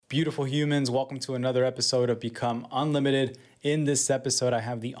Beautiful humans, welcome to another episode of Become Unlimited. In this episode, I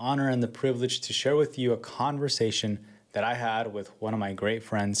have the honor and the privilege to share with you a conversation that I had with one of my great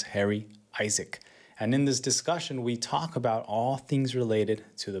friends, Harry Isaac. And in this discussion, we talk about all things related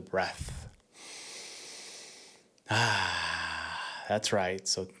to the breath. That's right.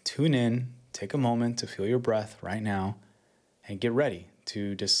 So tune in, take a moment to feel your breath right now, and get ready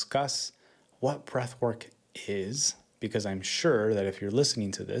to discuss what breathwork is. Because I'm sure that if you're listening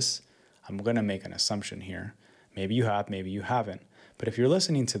to this, I'm going to make an assumption here. Maybe you have, maybe you haven't. But if you're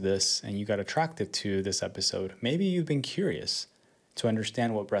listening to this and you got attracted to this episode, maybe you've been curious to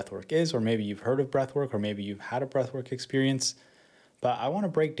understand what breathwork is, or maybe you've heard of breathwork, or maybe you've had a breathwork experience. But I want to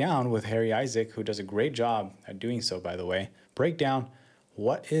break down with Harry Isaac, who does a great job at doing so, by the way, break down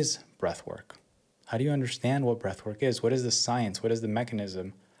what is breathwork? How do you understand what breathwork is? What is the science? What is the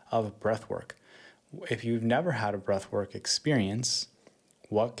mechanism of breathwork? If you've never had a breathwork experience,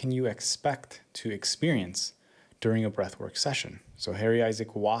 what can you expect to experience during a breathwork session? So Harry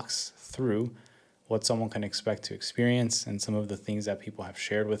Isaac walks through what someone can expect to experience and some of the things that people have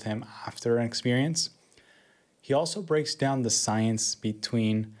shared with him after an experience. He also breaks down the science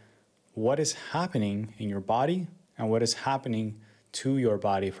between what is happening in your body and what is happening to your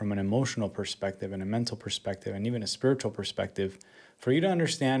body from an emotional perspective and a mental perspective and even a spiritual perspective, for you to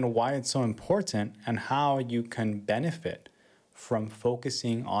understand why it's so important and how you can benefit from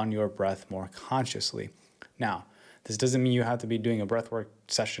focusing on your breath more consciously. Now, this doesn't mean you have to be doing a breathwork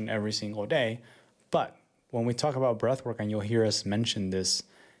session every single day, but when we talk about breathwork, and you'll hear us mention this,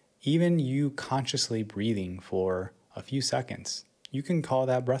 even you consciously breathing for a few seconds, you can call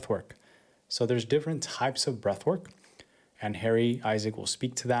that breathwork. So there's different types of breathwork, and Harry Isaac will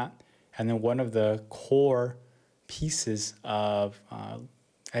speak to that. And then one of the core pieces of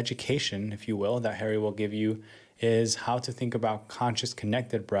education, if you will, that Harry will give you is how to think about conscious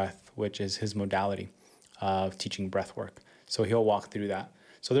connected breath, which is his modality of teaching breath work. So he'll walk through that.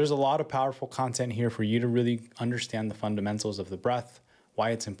 So there's a lot of powerful content here for you to really understand the fundamentals of the breath,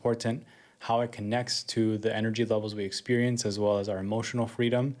 why it's important, how it connects to the energy levels we experience, as well as our emotional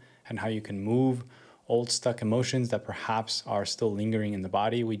freedom, and how you can move old stuck emotions that perhaps are still lingering in the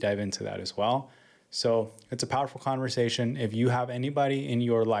body. We dive into that as well. So it's a powerful conversation. If you have anybody in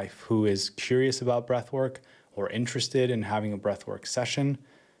your life who is curious about breathwork or interested in having a breathwork session,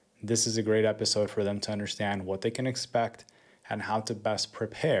 this is a great episode for them to understand what they can expect and how to best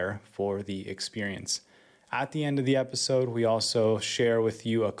prepare for the experience. At the end of the episode, we also share with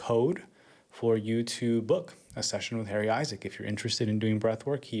you a code for you to book a session with Harry Isaac. If you're interested in doing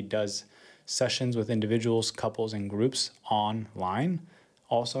breathwork, he does sessions with individuals, couples, and groups online.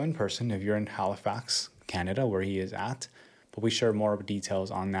 Also in person if you're in Halifax, Canada, where he is at. But we share more details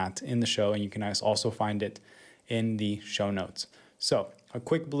on that in the show, and you can also find it in the show notes. So a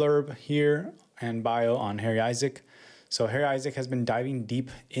quick blurb here and bio on Harry Isaac. So Harry Isaac has been diving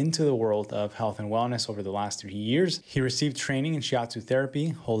deep into the world of health and wellness over the last 3 years. He received training in shiatsu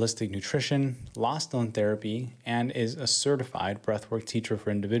therapy, holistic nutrition, lost zone therapy, and is a certified breathwork teacher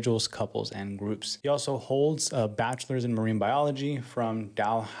for individuals, couples, and groups. He also holds a bachelor's in marine biology from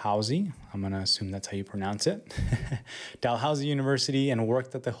Dalhousie. I'm going to assume that's how you pronounce it. Dalhousie University, and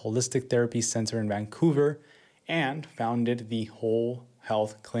worked at the Holistic Therapy Center in Vancouver and founded the Whole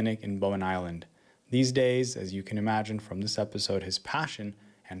Health Clinic in Bowen Island. These days, as you can imagine from this episode, his passion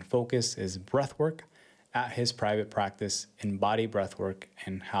and focus is breathwork at his private practice in Body Breathwork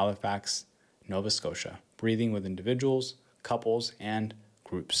in Halifax, Nova Scotia, breathing with individuals, couples, and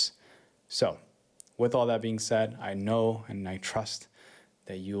groups. So, with all that being said, I know and I trust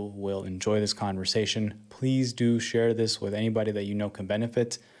that you will enjoy this conversation. Please do share this with anybody that you know can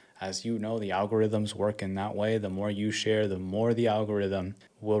benefit. As you know, the algorithms work in that way. The more you share, the more the algorithm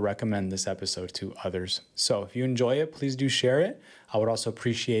will recommend this episode to others. So if you enjoy it, please do share it. I would also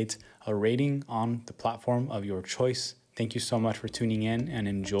appreciate a rating on the platform of your choice. Thank you so much for tuning in, and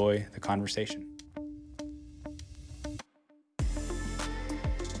enjoy the conversation.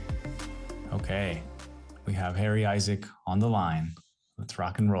 Okay, we have Harry Isaac on the line. Let's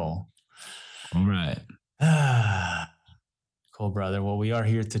rock and roll. All right. Cool, brother. Well, we are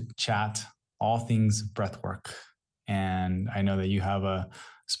here to chat all things breathwork. And I know that you have a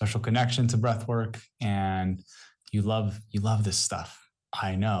special connection to breathwork, and you love this stuff.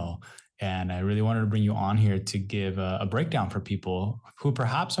 I know. And I really wanted to bring you on here to give a breakdown for people who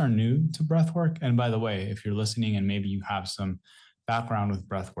perhaps are new to breathwork. And by the way, if you're listening and maybe you have some background with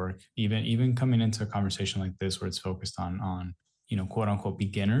breathwork, even coming into a conversation like this where it's focused on quote unquote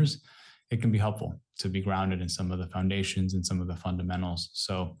beginners, it can be helpful to be grounded in some of the foundations and some of the fundamentals.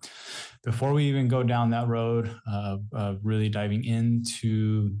 So before we even go down that road of really diving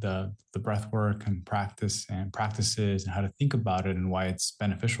into the breath work and practices and how to think about it and why it's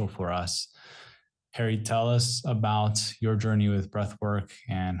beneficial for us, Harry, tell us about your journey with breathwork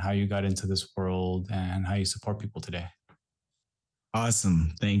and how you got into this world and how you support people today.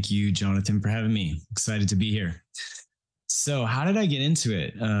 Awesome. Thank you, Jonathan, for having me. Excited to be here. So how did I get into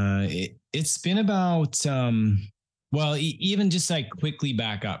it? It's been about, even just like quickly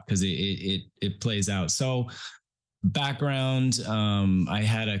back up because it plays out. So background, I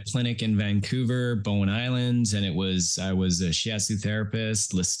had a clinic in Vancouver, Bowen Island, and I was a shiatsu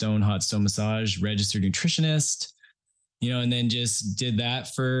therapist, Listone hot stone massage, registered nutritionist, and then just did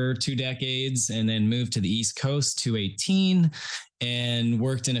that for 2 decades and then moved to the East Coast 218 and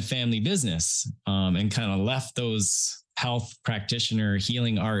worked in a family business, and kind of left those health practitioner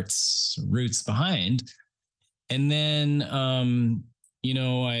healing arts roots behind. And then, I've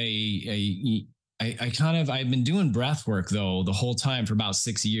been doing breath work though the whole time for about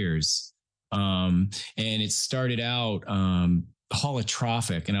 6 years. And it started out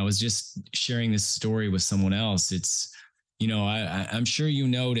holotrophic, and I was just sharing this story with someone else. It's, I'm sure you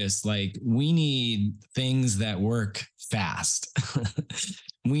noticed, like, we need things that work fast.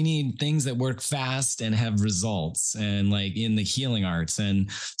 We need things that work fast and have results, and like in the healing arts. And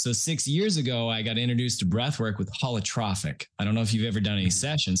so 6 years ago, I got introduced to breathwork with holotrophic. I don't know if you've ever done any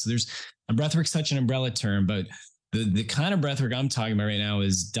sessions. So breathwork's such an umbrella term, but the kind of breathwork I'm talking about right now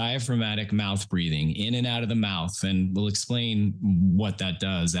is diaphragmatic mouth breathing, in and out of the mouth. And we'll explain what that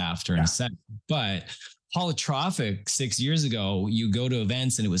does after in a second. But holotrophic, 6 years ago, you go to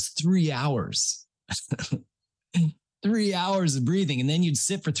events and it was 3 hours. 3 hours of breathing, and then you'd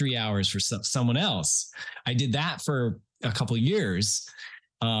sit for 3 hours for someone else. I did that for a couple of years.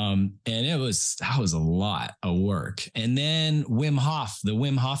 And that was a lot of work. And then Wim Hof, the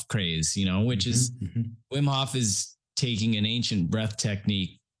Wim Hof craze, which is Wim Hof is taking an ancient breath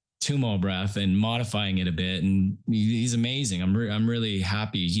technique, Tumo breath, and modifying it a bit. And he's amazing. I'm really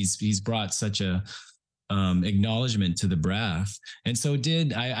happy. He's brought such a acknowledgement to the breath. And so I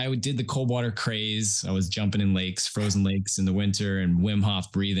did the cold water craze. I was jumping in lakes, frozen lakes in the winter, and Wim Hof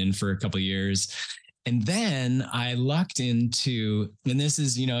breathing for a couple of years. And then I lucked into, and this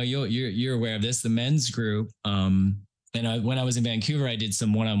is, you're aware of this, the men's group. And when I was in Vancouver, I did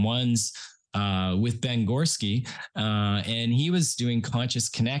some one-on-ones with Ben Gorski, and he was doing Conscious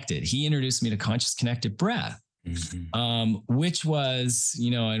Connected. He introduced me to Conscious Connected breath. Which was,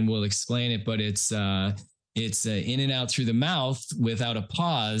 and we'll explain it, but it's in and out through the mouth without a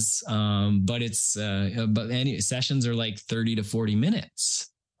pause. But any sessions are like 30 to 40 minutes.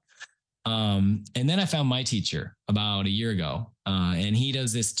 And then I found my teacher about a year ago, and he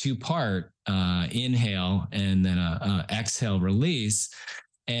does this 2-part, inhale and then a exhale release.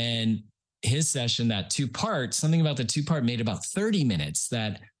 And his session, that 2-part, something about the 2-part made about 30 minutes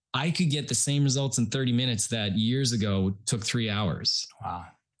that I could get the same results in 30 minutes that years ago took 3 hours. Wow.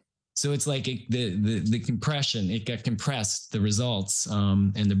 So it's like the compression, it got compressed, the results,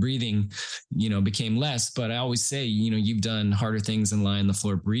 and the breathing, became less. But I always say, you've done harder things than lying on the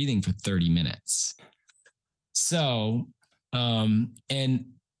floor breathing for 30 minutes. So, I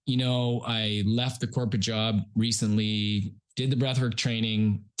left the corporate job recently, did the breathwork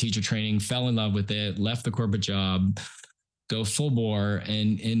training, teacher training, fell in love with it, left the corporate job, go full bore.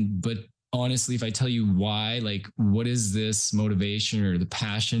 But honestly, if I tell you why, like, what is this motivation or the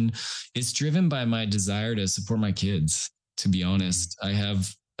passion? It's driven by my desire to support my kids. To be honest, I have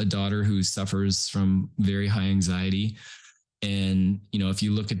a daughter who suffers from very high anxiety. And, if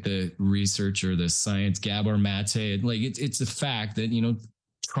you look at the research or the science, Gabor Mate, like it's a fact that,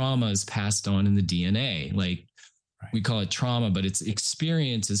 trauma is passed on in the DNA. Like, we call it trauma, but it's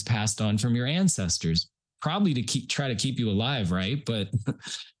experience is passed on from your ancestors, probably to try to keep you alive. Right. But,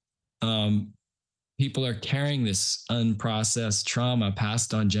 people are carrying this unprocessed trauma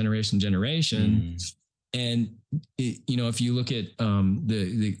passed on generation. And if you look at,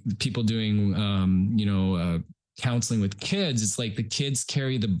 the people doing, counseling with kids, it's like the kids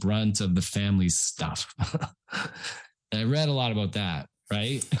carry the brunt of the family's stuff. And I read a lot about that.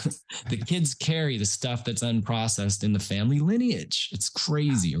 Right. The kids carry the stuff that's unprocessed in the family lineage. It's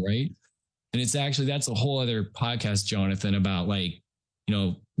crazy. Right. And it's actually, that's a whole other podcast, Jonathan, about like,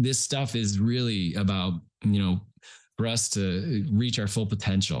 this stuff is really about, for us to reach our full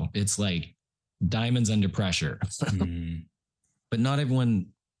potential. It's like diamonds under pressure, but not everyone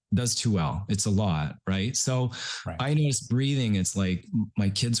does too well. It's a lot. Right. So I noticed breathing. It's like my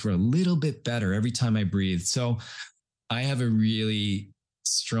kids were a little bit better every time I breathed. So I have a really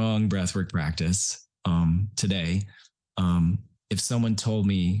strong breathwork practice today. If someone told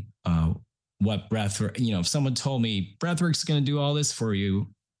me what breathwork, if someone told me breathwork's going to do all this for you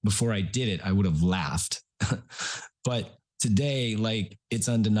before I did it, I would have laughed. But today, like, it's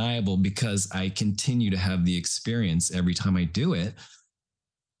undeniable because I continue to have the experience every time I do it.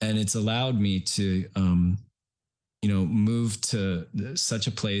 And it's allowed me to, move to such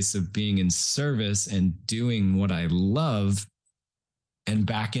a place of being in service and doing what I love and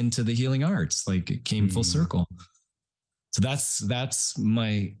back into the healing arts. Like, it came full circle. So that's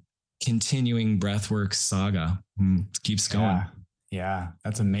my continuing breathwork saga. It keeps going. Yeah,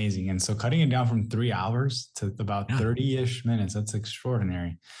 that's amazing. And so cutting it down from 3 hours to about 30-ish minutes, that's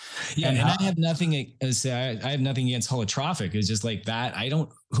extraordinary. Yeah. And I have nothing, I have nothing against holotrophic. It's just like that. I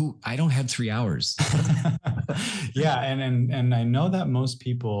don't have 3 hours. Yeah. And I know that most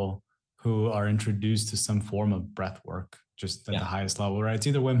people who are introduced to some form of breath work, just at the highest level, right? It's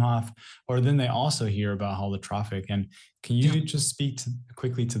either Wim Hof, or then they also hear about holotrophic. And can you just speak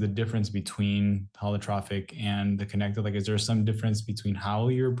quickly to the difference between holotrophic and the connected? Like, is there some difference between how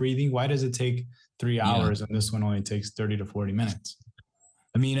you're breathing? Why does it take 3 hours and this one only takes 30 to 40 minutes?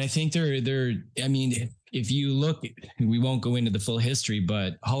 I mean, I think if you look, we won't go into the full history,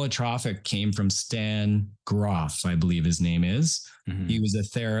 but holotrophic came from Stan Grof, I believe his name is. Mm-hmm. He was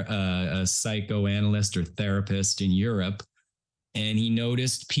a psychoanalyst or therapist in Europe. And he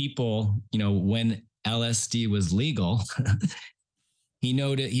noticed people, when LSD was legal,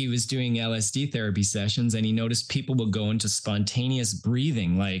 he was doing LSD therapy sessions, and he noticed people would go into spontaneous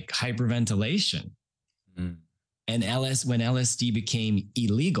breathing, like hyperventilation. Mm. And when LSD became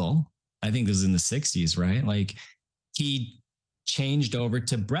illegal, I think this was in the 60s, right? Like, he changed over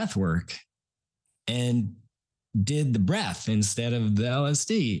to breath work and did the breath instead of the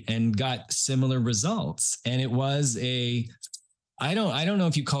LSD and got similar results. And it was I don't know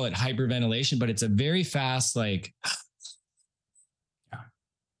if you call it hyperventilation, but it's a very fast, like,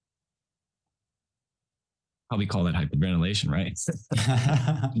 probably call that hyperventilation, right?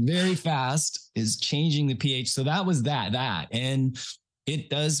 Very fast is changing the pH. So that was that. And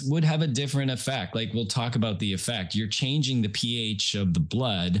it would have a different effect. Like, we'll talk about the effect. You're changing the pH of the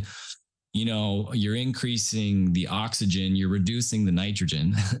blood. You're increasing the oxygen, you're reducing the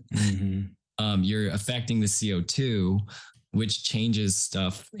nitrogen. Mm-hmm. You're affecting the CO2, which changes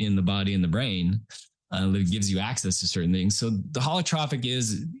stuff in the body and the brain. It gives you access to certain things. So the holotropic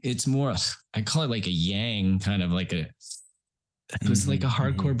it's more, I call it like a yang, kind of like it was like a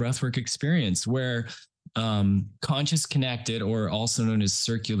hardcore breathwork experience where conscious connected, or also known as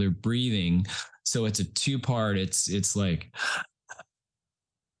circular breathing. So it's a 2-part. It's like,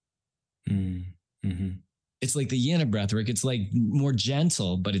 it's like the yin of breathwork. It's like more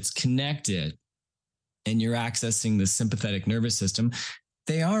gentle, but it's connected, and you're accessing the sympathetic nervous system.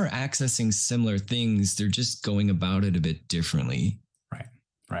 They are accessing similar things. They're just going about it a bit differently.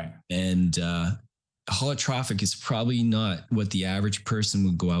 Right. And holotrophic is probably not what the average person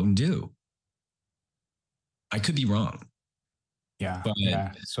would go out and do. I could be wrong. Yeah.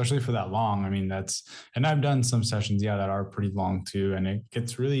 Especially for that long. I mean, and I've done some sessions, that are pretty long too. And it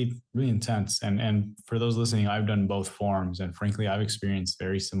gets really, really intense. And for those listening, I've done both forms. And frankly, I've experienced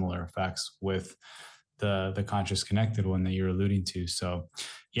very similar effects with the conscious connected one that you're alluding to. So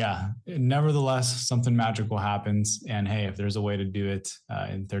nevertheless, something magical happens. And hey, if there's a way to do it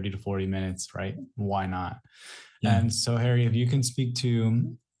in 30 to 40 minutes, right? Why not? Yeah. And so, Harry, if you can speak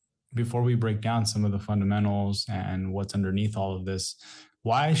to, before we break down some of the fundamentals and what's underneath all of this,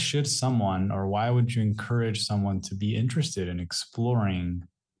 why should someone, or why would you encourage someone to be interested in exploring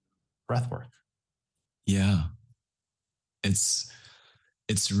breathwork? Yeah, it's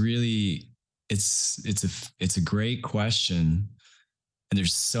really, it's a great question. And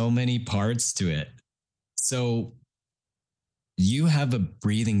there's so many parts to it. So you have a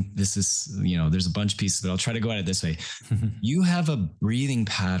breathing, there's a bunch of pieces, but I'll try to go at it this way. You have a breathing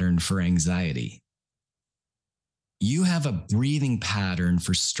pattern for anxiety. You have a breathing pattern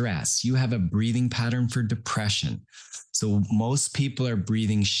for stress. You have a breathing pattern for depression. So most people are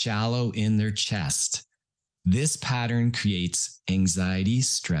breathing shallow in their chest. This pattern creates anxiety,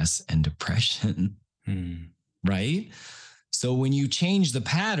 stress, and depression, right? So when you change the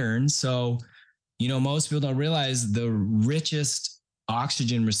pattern, most people don't realize the richest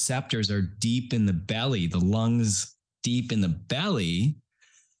oxygen receptors are deep in the belly, the lungs deep in the belly.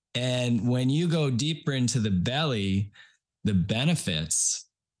 And when you go deeper into the belly, the benefits,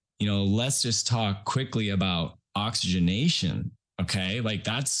 let's just talk quickly about oxygenation. Okay. Like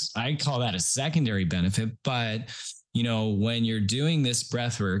I call that a secondary benefit, but when you're doing this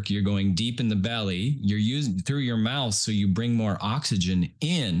breath work, you're going deep in the belly, you're using through your mouth. So you bring more oxygen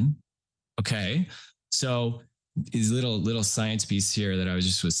in. Okay. So these little science piece here that I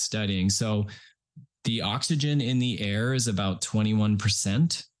was studying. So the oxygen in the air is about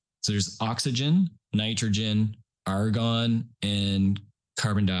 21%. So there's oxygen, nitrogen, argon, and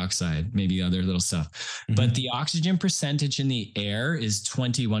carbon dioxide, maybe other little stuff. Mm-hmm. But the oxygen percentage in the air is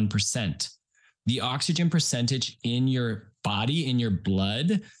 21%. The oxygen percentage in your body, in your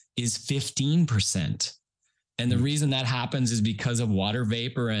blood, is 15%. And the reason that happens is because of water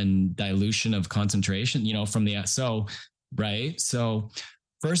vapor and dilution of concentration, from the, right? So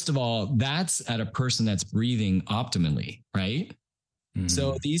first of all, that's at a person that's breathing optimally, right? Mm.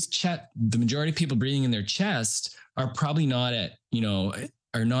 So the majority of people breathing in their chest are probably not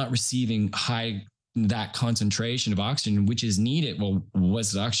are not receiving that concentration of oxygen, which is needed. Well,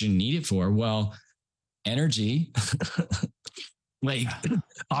 what's the oxygen needed for? Well, energy.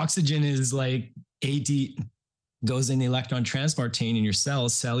 Oxygen is like goes in the electron transport chain in your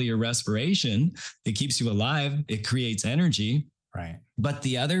cells, cellular respiration. It keeps you alive. It creates energy. Right. But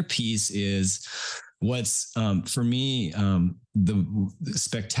the other piece is what's for me, the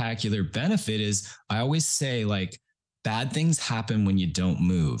spectacular benefit is I always say bad things happen when you don't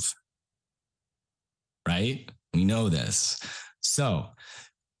move. Right? We know this. So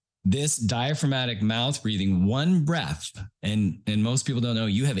this diaphragmatic mouth breathing, one breath, and most people don't know,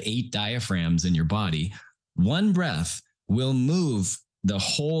 you have 8 diaphragms in your body. One breath will move the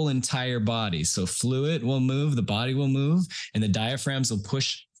whole entire body. So fluid will move, the body will move, and the diaphragms will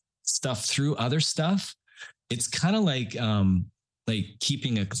push stuff through other stuff. It's kind of like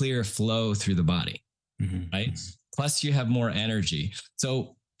keeping a clear flow through the body, right? Plus you have more energy.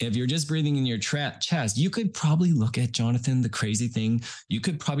 So if you're just breathing in your chest, you could probably look at, Jonathan, the crazy thing, you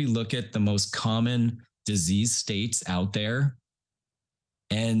could probably look at the most common disease states out there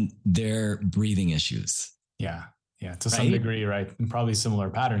and their breathing issues. Yeah. To some degree, right? And probably similar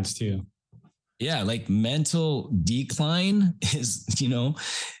patterns too. Yeah. Like mental decline is,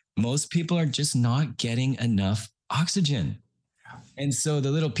 most people are just not getting enough oxygen. Yeah. And so the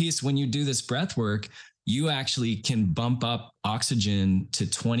little piece, when you do this breath work, you actually can bump up oxygen to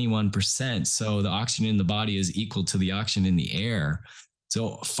 21%. So the oxygen in the body is equal to the oxygen in the air.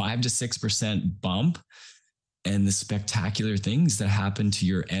 So 5 to 6% bump. And the spectacular things that happen to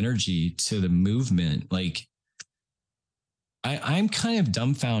your energy, to the movement, I'm kind of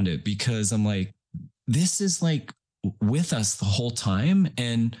dumbfounded because I'm like, this is with us the whole time.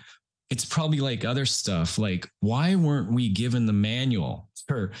 And it's probably like other stuff. Why weren't we given the manual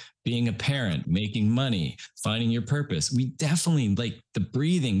for being a parent, making money, finding your purpose? We definitely the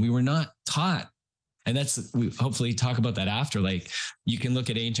breathing, we were not taught. And we hopefully talk about that after. You can look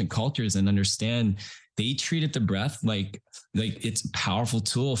at ancient cultures and understand they treated the breath like it's a powerful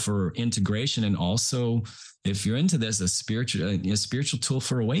tool for integration. And also, if you're into this, a spiritual tool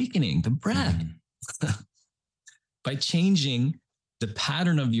for awakening, the breath. By changing the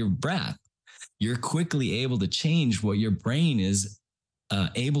pattern of your breath, you're quickly able to change what your brain is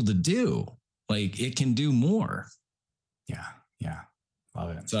able to do. It can do more. Yeah.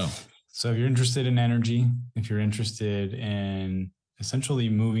 Love it. So if you're interested in energy, if you're interested in essentially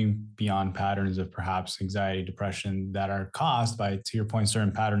moving beyond patterns of perhaps anxiety, depression that are caused by, to your point,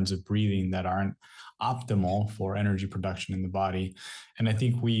 certain patterns of breathing that aren't optimal for energy production in the body. And I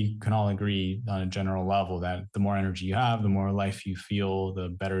think we can all agree on a general level that the more energy you have, the more life you feel, the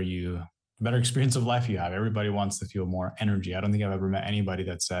better experience of life you have. Everybody wants to feel more energy. I don't think I've ever met anybody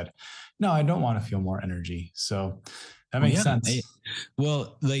that said, no, I don't want to feel more energy. So that makes sense.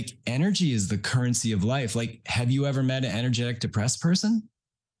 Energy is the currency of life. Have you ever met an energetic, depressed person?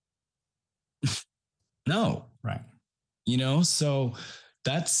 No. Right. So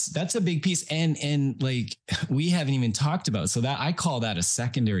that's a big piece. And we haven't even talked about, so that I call that a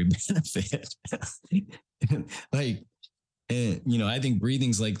secondary benefit. I think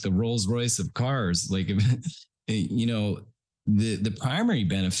breathing's like the Rolls Royce of cars. The primary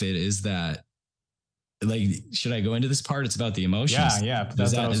benefit is that, should I go into this part? It's about the emotions. Yeah.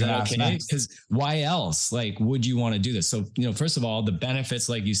 That's what I was going to ask next. Because why else? Would you want to do this? So, first of all, the benefits,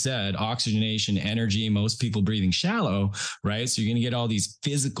 like you said, oxygenation, energy, most people breathing shallow, right? So you're going to get all these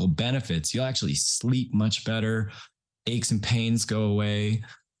physical benefits. You'll actually sleep much better. Aches and pains go away.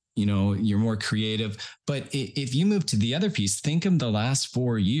 You're more creative. But if you move to the other piece, think of the last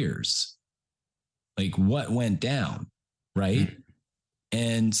 4 years, what went down, right? Mm-hmm.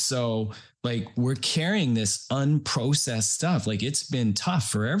 And so we're carrying this unprocessed stuff. It's been tough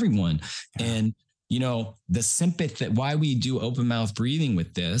for everyone. Yeah. And, the sympathy, why we do open mouth breathing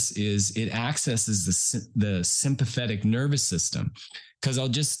with this is it accesses the sympathetic nervous system.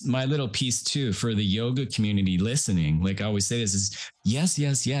 Because my little piece too for the yoga community listening, like I always say this is yes,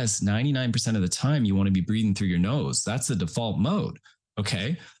 99% of the time you want to be breathing through your nose. That's the default mode.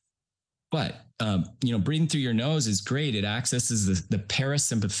 Okay. But, breathing through your nose is great. It accesses the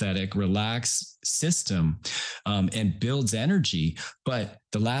parasympathetic relaxed system and builds energy. But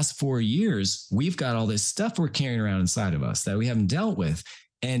the last 4 years, we've got all this stuff we're carrying around inside of us that we haven't dealt with.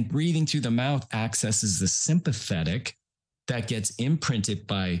 And breathing through the mouth accesses the sympathetic that gets imprinted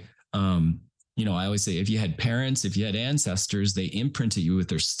by, I always say, if you had parents, if you had ancestors, they imprinted you with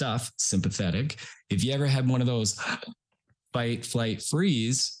their stuff, sympathetic. If you ever had one of those fight, flight,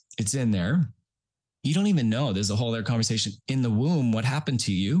 freeze, it's in there. You don't even know. There's a whole other conversation in the womb. What happened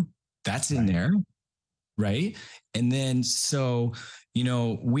to you? That's in there. Right. And then, so,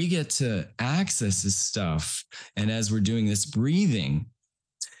 we get to access this stuff. And as we're doing this breathing,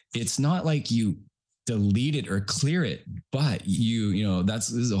 it's not like you delete it or clear it, but this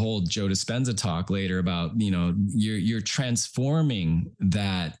is a whole Joe Dispenza talk later about, you're transforming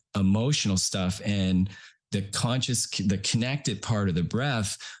that emotional stuff, and the connected part of the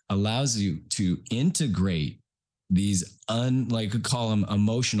breath allows you to integrate these we call them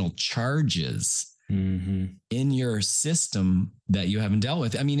emotional charges in your system that you haven't dealt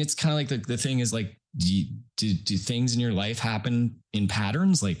with. I mean, it's kind of like the thing is like, do things in your life happen in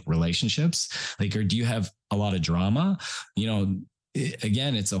patterns, like relationships, or do you have a lot of drama?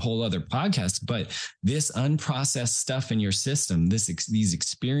 Again, it's a whole other podcast, but this unprocessed stuff in your system, these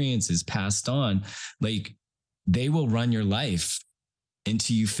experiences passed on, they will run your life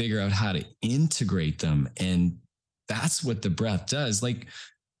until you figure out how to integrate them. And that's what the breath does.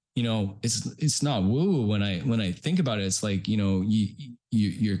 It's not woo when I think about it. It's like,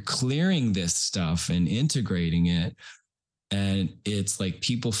 you're clearing this stuff and integrating it. And it's like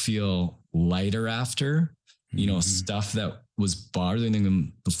people feel lighter after, stuff that was bothering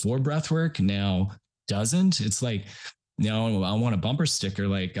them before breath work now doesn't. It's like, now I want a bumper sticker.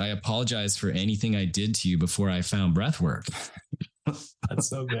 Like, I apologize for anything I did to you before I found breath work. That's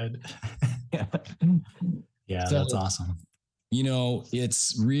so good. Yeah, so, that's awesome.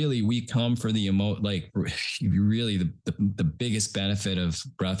 It's really, we come for the really the biggest benefit of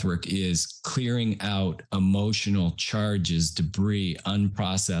breath work is clearing out emotional charges, debris,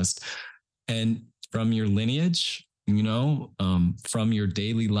 unprocessed, and from your lineage, from your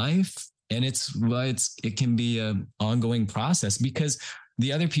daily life. And it can be an ongoing process, because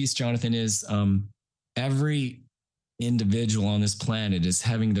the other piece, Jonathan, is every individual on this planet is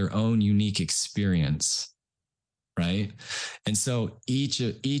having their own unique experience. Right. And so each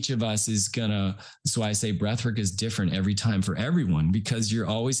of us is so I say breathwork is different every time for everyone, because you're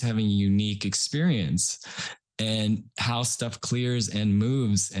always having a unique experience, and how stuff clears and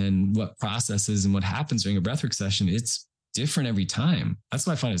moves and what processes and what happens during a breathwork session. It's different every time. That's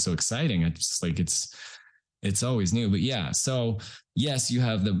why I find it so exciting. I just it's always new. But yeah, so yes, you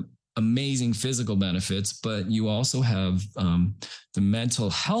have the amazing physical benefits, but you also have the mental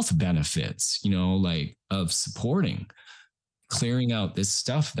health benefits, of supporting, clearing out this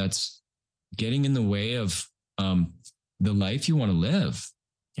stuff that's getting in the way of the life you want to live,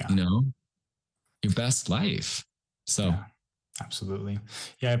 your best life. So yeah, absolutely.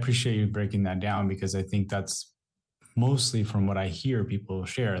 Yeah, I appreciate you breaking that down, because I think that's mostly from what I hear people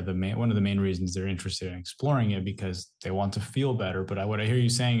share. One of the main reasons they're interested in exploring it, because they want to feel better. But what I hear you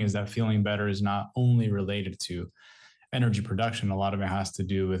saying is that feeling better is not only related to energy production. A lot of it has to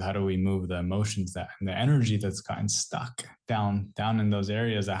do with how do we move the emotions and the energy that's gotten stuck down in those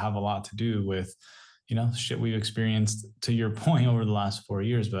areas that have a lot to do with, shit we've experienced, to your point, over the last 4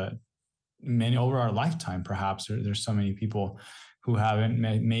 years, but many over our lifetime. Perhaps there's so many people who haven't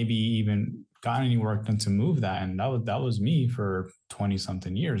maybe even gotten any work done to move that. And that was me for 20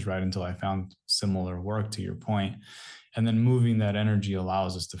 something years, right? Until I found similar work, to your point. And then moving that energy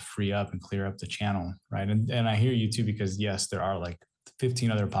allows us to free up and clear up the channel, right? And I hear you too, because yes, there are like 15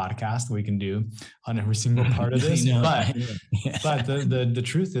 other podcasts we can do on every single part of this. But the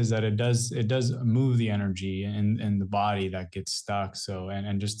truth is that it does move the energy in the body that gets stuck. So,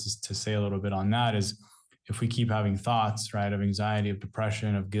 and just to say a little bit on that is, if we keep having thoughts, right, of anxiety, of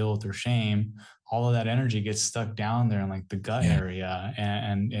depression, of guilt or shame, all of that energy gets stuck down there in like the gut area,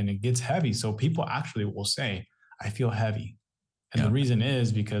 and it gets heavy. So people actually will say, I feel heavy. And the reason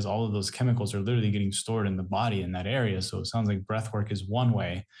is because all of those chemicals are literally getting stored in the body in that area. So it sounds like breath work is one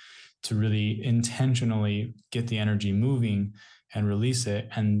way to really intentionally get the energy moving and release it.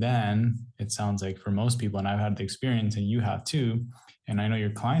 And then it sounds like for most people, and I've had the experience and you have too, and I know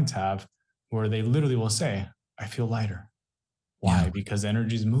your clients have, where they literally will say, I feel lighter. Why? Yeah. Because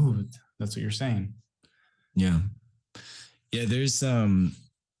energy's moved. That's what you're saying. Yeah. Yeah. There's,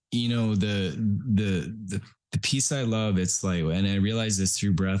 you know, the piece I love, it's like, and I realize this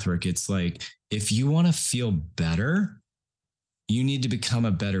through breath work, it's like, if you want to feel better, you need to become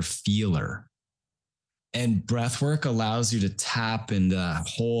a better feeler. And breath work allows you to tap into that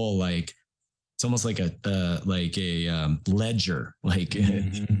whole, like, it's almost like a ledger, like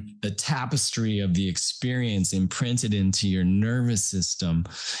Mm-hmm. a tapestry of the experience imprinted into your nervous system.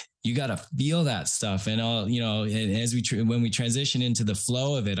 You got to feel that stuff. And I'll, you know, and as when we transition into the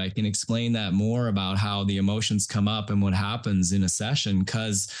flow of it, I can explain that more about how the emotions come up and what happens in a session,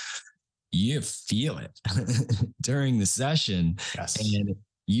 because you feel it during the session. Yes. And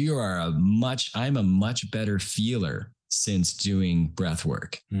I'm a much better feeler since doing breath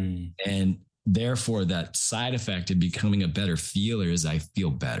work. Mm. And therefore that side effect of becoming a better feeler is I feel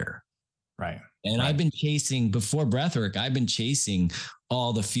better. Right. And right. I've been chasing, before breathwork, I've been chasing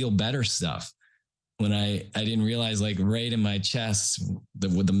all the feel better stuff. When I didn't realize, like, right in my chest,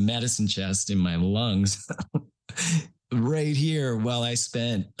 with the medicine chest in my lungs, right here, while I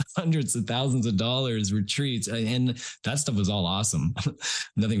spent hundreds of thousands of dollars retreats, and that stuff was all awesome.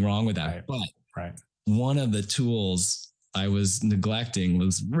 Nothing wrong with that. Right. But one of the tools I was neglecting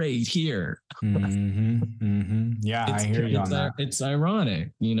was right here. Mm-hmm. Mm-hmm. Yeah, I hear you on that. It's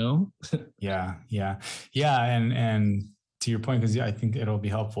ironic, you know? Yeah. And to your point, because I think it'll be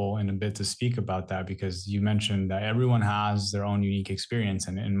helpful in a bit to speak about that, because you mentioned that everyone has their own unique experience.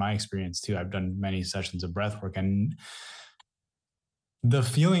 And in my experience too, I've done many sessions of breath work, and the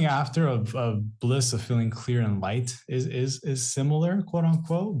feeling after of bliss, of feeling clear and light is similar, quote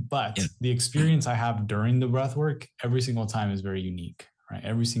unquote. But the experience I have during the breath work every single time is very unique, right?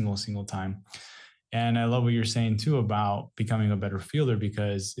 Every single time. And I love what you're saying too about becoming a better feeler,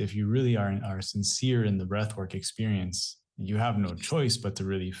 because if you really are sincere in the breathwork experience, you have no choice but to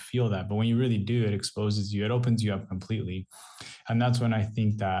really feel that. But when you really do, it exposes you, it opens you up completely. And that's when I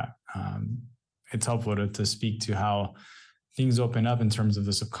think that it's helpful to speak to how things open up in terms of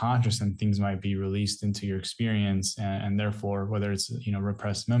the subconscious, and things might be released into your experience. And therefore, whether it's, you know,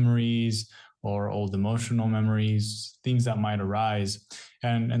 repressed memories or old emotional memories, things that might arise.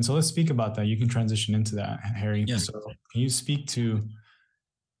 And so let's speak about that. You can transition into that, Harry. Yeah. So can you speak to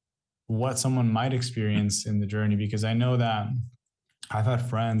what someone might experience in the journey? Because I know that I've had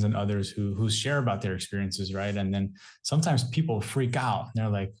friends and others who share about their experiences, right? And then sometimes people freak out. They're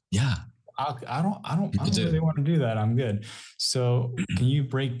like, yeah, I don't really want to do that. I'm good. So can you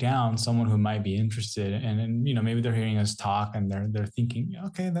break down someone who might be interested, and you know, maybe they're hearing us talk and they're thinking,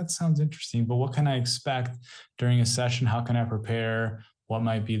 okay, that sounds interesting, but what can I expect during a session? How can I prepare? What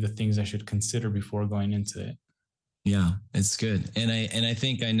might be the things I should consider before going into it? Yeah, it's good. And I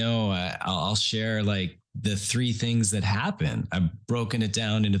think I know, I'll share like the three things that happen. I've broken it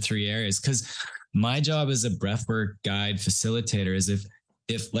down into three areas, because my job as a breathwork guide facilitator is if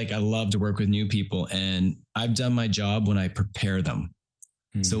like, I love to work with new people, and I've done my job when I prepare them.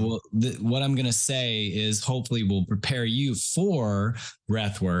 Mm-hmm. So what I'm going to say is hopefully will prepare you for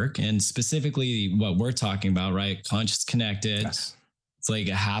breath work, and specifically what we're talking about, right? Conscious connected. Yes. It's like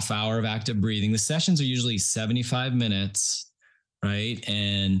a half hour of active breathing. The sessions are usually 75 minutes, right?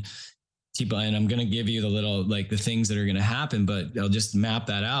 And I'm going to give you the little, like, the things that are going to happen, but I'll just map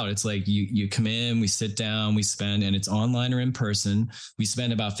that out. It's like you come in, we sit down, we spend, and it's online or in person. We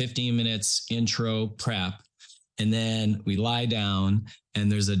spend about 15 minutes intro prep, and then we lie down,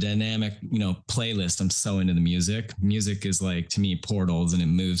 and there's a dynamic, you know, playlist. I'm so into the music. Music is like, to me, portals, and it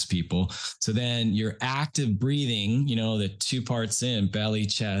moves people. So then your active breathing, you know, the 2 parts in belly,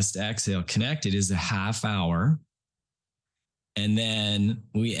 chest, exhale connected, is a half hour. And then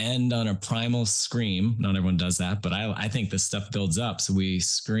we end on a primal scream. Not everyone does that, but I think this stuff builds up. So we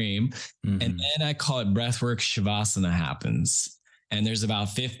scream. Mm-hmm. And then I call it breathwork shavasana happens. And there's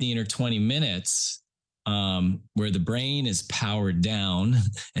about 15 or 20 minutes where the brain is powered down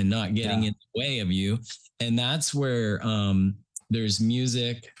and not getting in the way of you. And that's where there's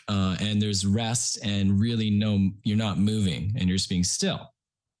music and there's rest, and really you're not moving, and you're just being still.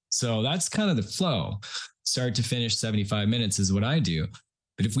 So that's kind of the flow. Start to finish 75 minutes is what I do.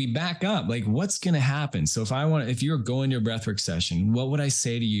 But if we back up, like, what's going to happen? So if you're going to a breathwork session, what would I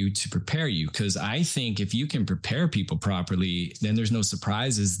say to you to prepare you? Because I think if you can prepare people properly, then there's no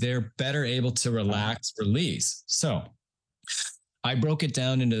surprises. They're better able to relax, release. So I broke it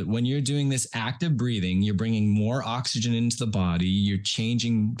down into, when you're doing this active breathing, you're bringing more oxygen into the body. You're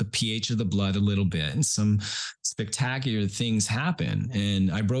changing the pH of the blood a little bit, and some spectacular things happen.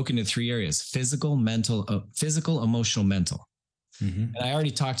 And I broke into 3 areas: physical, emotional, mental. Mm-hmm. And I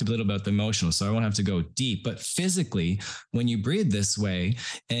already talked a little about the emotional, so I won't have to go deep, but physically, when you breathe this way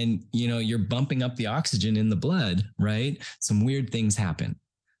and, you're bumping up the oxygen in the blood, right? Some weird things happen.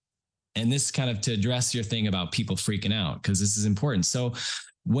 And this kind of to address your thing about people freaking out, because this is important. So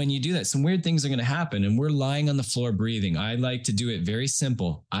when you do that, some weird things are going to happen, and we're lying on the floor breathing. I like to do it very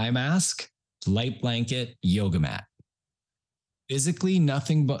simple. Eye mask, light blanket, yoga mat. Physically,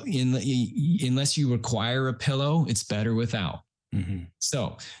 nothing but unless you require a pillow, it's better without. Mm-hmm.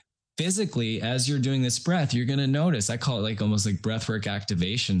 So physically, as you're doing this breath, you're going to notice, I call it like almost like breathwork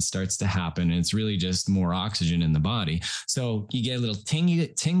activation starts to happen. And it's really just more oxygen in the body. So you get a little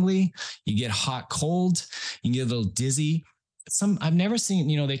tingly, you get hot, cold, you get a little dizzy. I've never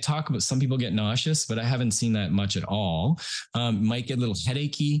seen, they talk about some people get nauseous, but I haven't seen that much at all. Might get a little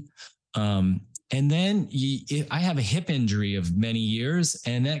headachy. And then I have a hip injury of many years,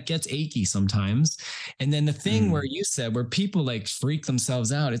 and that gets achy sometimes. And then the thing where you said, where people like freak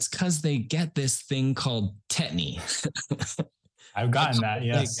themselves out, it's because they get this thing called tetany. I've gotten that,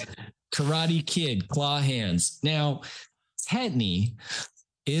 yes. Like Karate Kid, claw hands. Now, tetany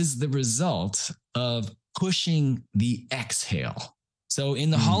is the result of pushing the exhale. So in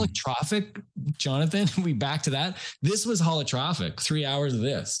the holotrophic, Jonathan, we back to that. This was holotrophic, 3 hours of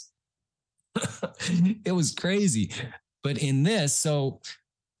this. It was crazy. But in this, so,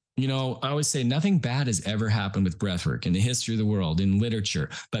 I always say nothing bad has ever happened with breathwork in the history of the world, in literature,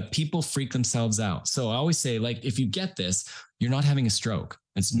 but people freak themselves out. So I always say, like, if you get this, you're not having a stroke.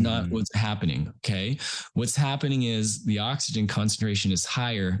 It's not what's happening. Okay. What's happening is the oxygen concentration is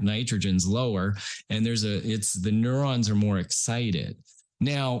higher, nitrogen's lower, and the neurons are more excited.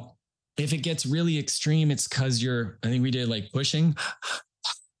 Now, if it gets really extreme, it's because I think we did like pushing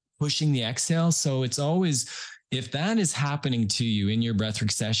the exhale. So it's always, if that is happening to you in your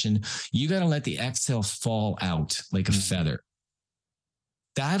breathwork session, you got to let the exhale fall out like a feather.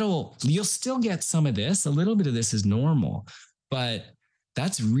 You'll still get some of this. A little bit of this is normal, but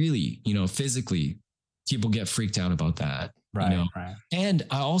that's really, physically, people get freaked out about that. Right. Right. And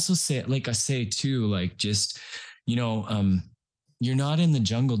I also say, like I say too, like just, you're not in the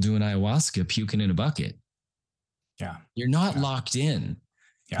jungle doing ayahuasca, puking in a bucket. Yeah. You're not locked in.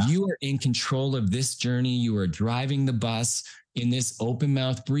 Yeah. You are in control of this journey. You are driving the bus in this open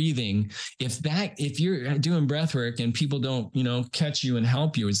mouth breathing. If you're doing breath work and people don't, catch you and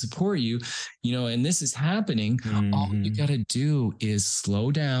help you and support you, and this is happening, all you got to do is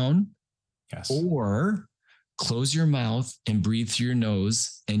slow down or close your mouth and breathe through your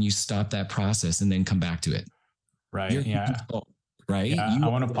nose, and you stop that process and then come back to it. Right. Right. Yeah. I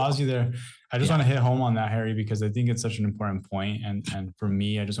want to pause you there. I just want to hit home on that, Harry, because I think it's such an important point. And for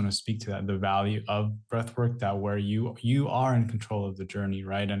me, I just want to speak to that, the value of breath work, that where you are in control of the journey.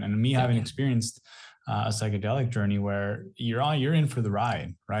 Right. And me having experienced a psychedelic journey where you're in for the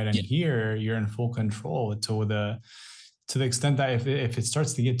ride. Right. And here you're in full control to the extent that if it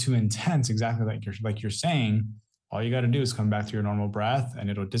starts to get too intense, exactly like you're saying, all you got to do is come back to your normal breath and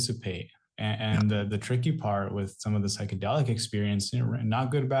it'll dissipate. And the tricky part with some of the psychedelic experience,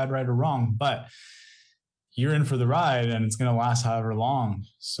 not good, bad, right, or wrong, but you're in for the ride and it's going to last however long.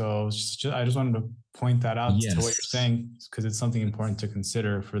 So I just wanted to point that out to what you're saying, because it's something important to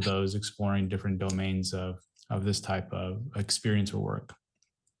consider for those exploring different domains of this type of experience or work.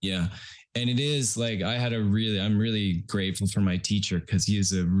 Yeah. And it is like, I'm really grateful for my teacher, because he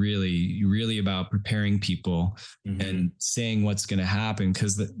is really, really about preparing people and saying what's going to happen.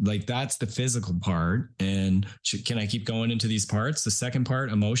 Cause that's the physical part. And can I keep going into these parts? The second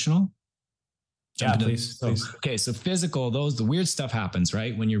part, emotional. Yeah, please. Okay. So physical, the weird stuff happens,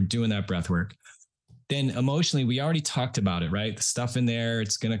 right? When you're doing that breath work. Then emotionally, we already talked about it, right? The stuff in there,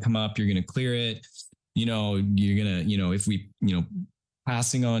 it's going to come up. You're going to clear it. You're going to, if we,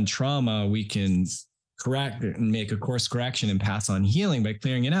 passing on trauma, we can correct and make a course correction and pass on healing by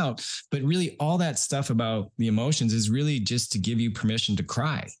clearing it out. But really, all that stuff about the emotions is really just to give you permission to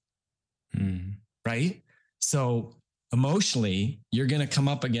cry. Right? So emotionally, you're going to come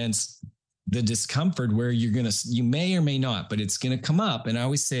up against the discomfort where you may or may not, but it's going to come up. And I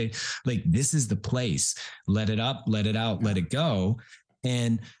always say, like, this is the place. Let it up, let it out, let it go.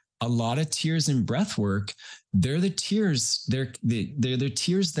 And a lot of tears in breath work, they're the tears. They're the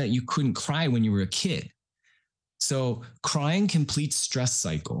tears that you couldn't cry when you were a kid. So crying completes stress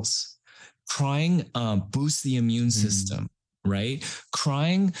cycles. Crying boosts the immune system, right?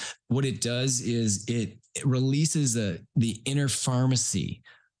 Crying, what it does is it releases the inner pharmacy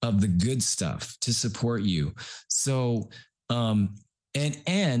of the good stuff to support you. So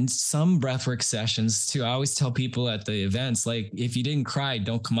And some breathwork sessions too. I always tell people at the events, like, if you didn't cry,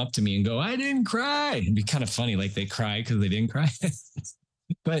 don't come up to me and go, I didn't cry. It'd be kind of funny. Like they cry because they didn't cry.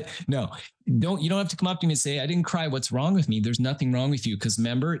 But no, you don't have to come up to me and say, I didn't cry. What's wrong with me? There's nothing wrong with you. Because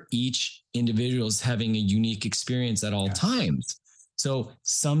remember, each individual is having a unique experience at all times. So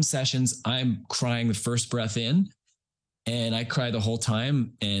some sessions I'm crying the first breath in, and I cry the whole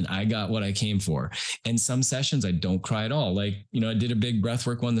time, and I got what I came for. And some sessions I don't cry at all. Like, I did a big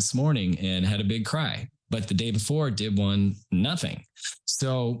breathwork one this morning and had a big cry, but the day before did one, nothing.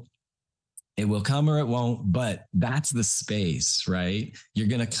 So it will come or it won't, but that's the space, right? You're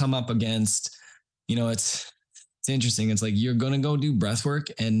going to come up against, it's interesting. It's like, you're going to go do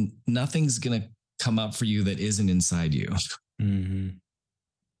breathwork and nothing's going to come up for you that isn't inside you. Mm-hmm.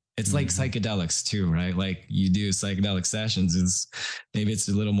 It's like psychedelics too, right? Like you do psychedelic sessions, maybe it's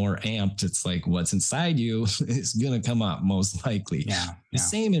a little more amped. It's like what's inside you is going to come up most likely. The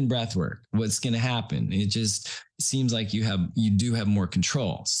same in breath work. What's going to happen? It just seems like you do have more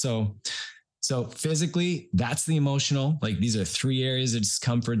control. So physically, that's the emotional. Like these are 3 areas of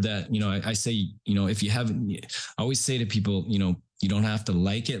discomfort that, I say, if you haven't, I always say to people, you don't have to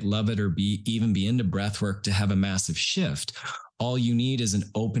like it, love it, or even be into breath work to have a massive shift. All you need is an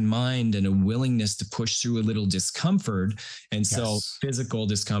open mind and a willingness to push through a little discomfort. And so physical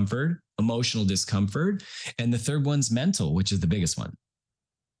discomfort, emotional discomfort. And the third one's mental, which is the biggest one.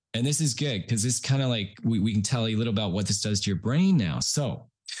 And this is good because this kind of like, we can tell you a little about what this does to your brain now. So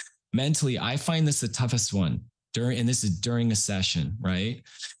mentally, I find this the toughest one and this is during a session, right?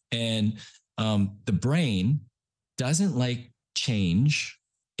 And the brain doesn't like change.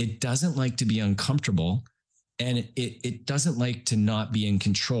 It doesn't like to be uncomfortable. And it doesn't like to not be in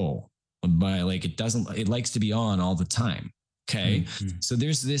control it likes to be on all the time. Okay. Mm-hmm. So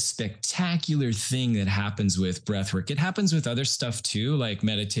there's this spectacular thing that happens with breathwork. It happens with other stuff too, like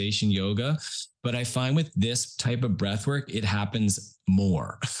meditation, yoga. But I find with this type of breathwork, it happens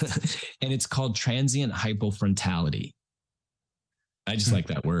more. And it's called transient hypofrontality. I just like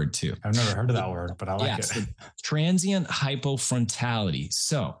that word too. I've never heard of that word, but I like it. So transient hypofrontality.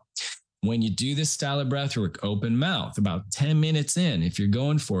 So when you do this style of breath work, open mouth, about 10 minutes in, if you're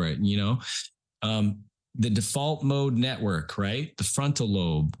going for it, the default mode network, right? The frontal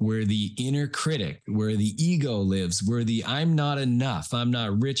lobe, where the inner critic, where the ego lives, where the I'm not enough, I'm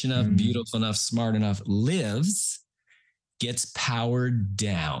not rich enough, beautiful enough, smart enough lives, gets powered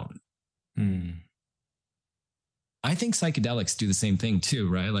down. I think psychedelics do the same thing too,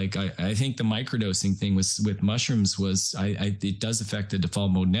 right? Like I think the microdosing thing with mushrooms it does affect the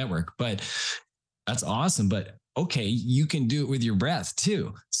default mode network, but that's awesome. But okay, you can do it with your breath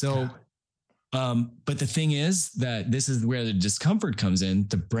too. So, but the thing is that this is where the discomfort comes in.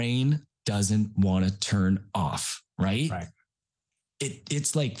 The brain doesn't want to turn off, right? Right.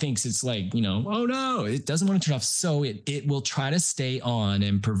 It's like thinks it's like, oh no, it doesn't want to turn off. So it will try to stay on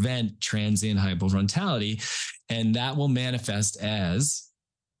and prevent transient hypofrontality. And that will manifest as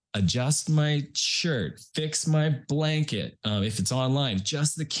adjust my shirt, fix my blanket. If it's online,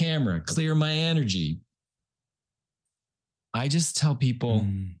 adjust the camera, clear my energy. I just tell people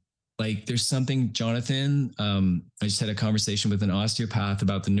like there's something, Jonathan, I just had a conversation with an osteopath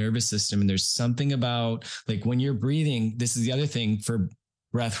about the nervous system. And there's something about like when you're breathing, this is the other thing for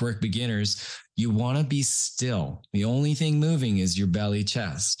breathwork beginners, you want to be still. The only thing moving is your belly,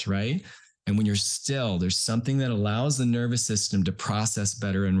 chest, right? And when you're still, there's something that allows the nervous system to process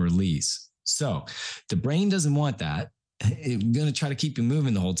better and release. So the brain doesn't want that. It's going to try to keep you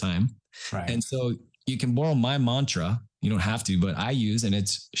moving the whole time. Right. And so you can borrow my mantra. You don't have to, but I use, and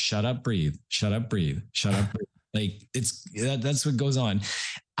it's shut up, breathe, shut up, breathe, shut up, breathe. Like that's what goes on.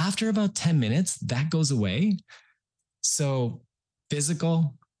 After about 10 minutes, that goes away. So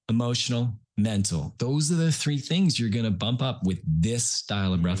physical, emotional, mental, those are the 3 things you're going to bump up with this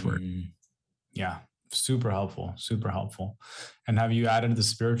style of breath work. Yeah. Super helpful. Super helpful. And have you added the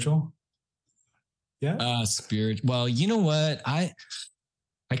spiritual? Yeah. Well, you know what? I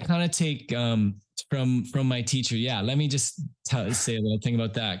kind of take, from my teacher. Yeah. Let me just say a little thing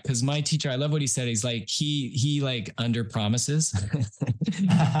about that. Cause my teacher, I love what he said. He's like, he like under promises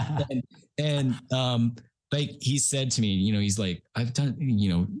and like he said to me, he's like, I've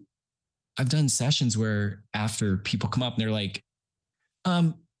done sessions where after people come up and they're like,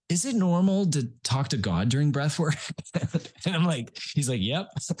 is it normal to talk to God during breath work? And I'm like, he's like, yep.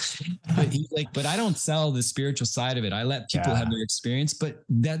 But he's like, but I don't sell the spiritual side of it. I let people have their experience, but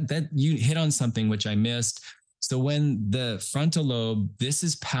that you hit on something which I missed. So when the frontal lobe, this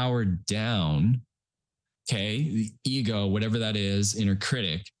is powered down, okay, the ego, whatever that is, inner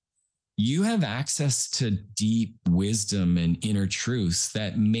critic, you have access to deep wisdom and inner truths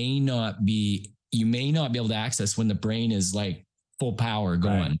that you may not be able to access when the brain is like full power Right.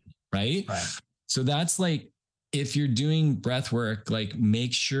 going, right? Right. So that's like, if you're doing breath work, like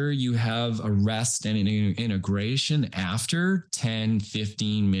make sure you have a rest and an integration after 10,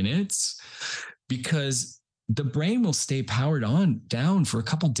 15 minutes, because the brain will stay powered on down for a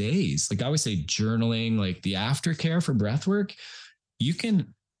couple days. Like I always say, journaling, like the aftercare for breath work, you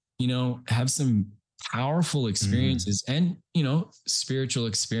can, have some powerful Mm-hmm. experiences and, spiritual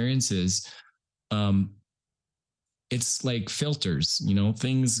experiences. Um, it's like filters,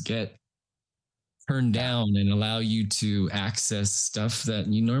 things get turned Yeah. down and allow you to access stuff that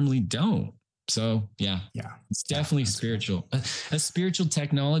you normally don't. So yeah, Yeah. it's Yeah. definitely That's great. spiritual, a spiritual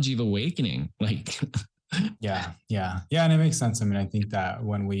technology of awakening. Like, Yeah, yeah, yeah, and it makes sense. I mean, I think that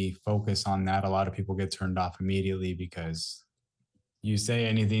when we focus on that, a lot of people get turned off immediately because you say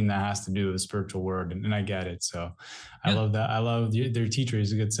anything that has to do with the spiritual word, and I get it. So, I yeah, love that. I love their teacher.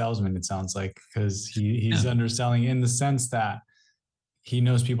 He's a good salesman. It sounds like because he's yeah, underselling in the sense that he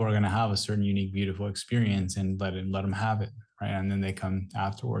knows people are going to have a certain unique, beautiful experience, and let them have it, right? And then they come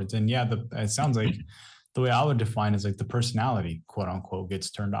afterwards. And yeah, it sounds like the way I would define is like the personality, quote unquote, gets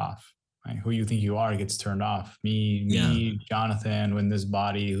turned off. Right? Who you think you are gets turned off. yeah. Jonathan, when this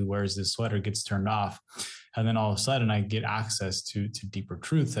body who wears this sweater gets turned off, and then all of a sudden I get access to deeper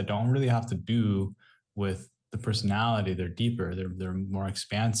truths that don't really have to do with the personality. They're deeper. They're more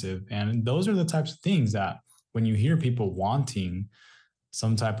expansive, and those are the types of things that when you hear people wanting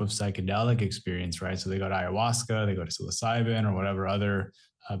some type of psychedelic experience, right? So they go to ayahuasca, they go to psilocybin, or whatever other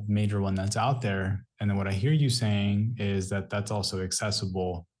major one that's out there. And then what I hear you saying is that that's also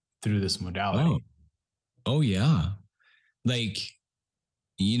accessible through this Oh, modality. oh yeah. Like,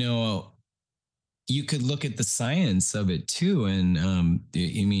 you know, you could look at the science of it too. And I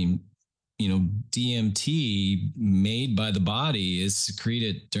mean, DMT made by the body is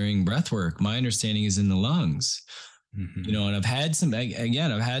secreted during breath work. My understanding is in the lungs. Mm-hmm. And I've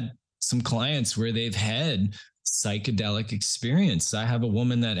had some clients where they've had psychedelic experience. I have a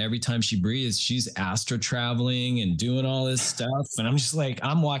woman that every time she breathes, she's astro traveling and doing all this stuff. And I'm just like,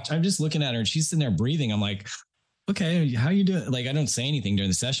 I'm just looking at her and she's sitting there breathing. I'm like, okay, how you doing? Like, I don't say anything during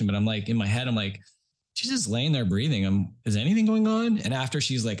the session, but I'm like, in my head, I'm like, she's just laying there breathing. Is anything going on? And after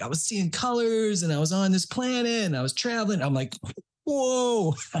she's like, I was seeing colors and I was on this planet and I was traveling. I'm like,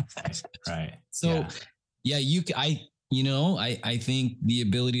 whoa. Right. Right. So Yeah. yeah, I think the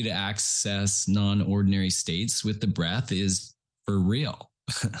ability to access non-ordinary states with the breath is for real.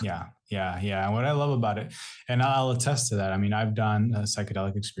 Yeah. Yeah. Yeah. And what I love about it, and I'll attest to that. I mean, I've done a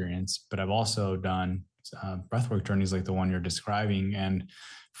psychedelic experience, but I've also done breathwork journeys like the one you're describing. And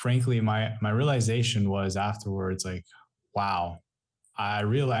frankly, my realization was afterwards like, wow, I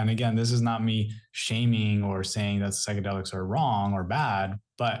realize, and again, this is not me shaming or saying that psychedelics are wrong or bad,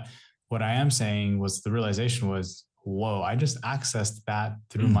 but what I am saying was the realization was, whoa, I just accessed that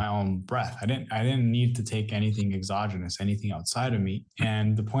through Mm. my own breath. I didn't need to take anything exogenous, anything outside of me.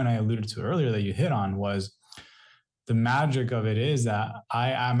 And the point I alluded to earlier that you hit on was the magic of it is that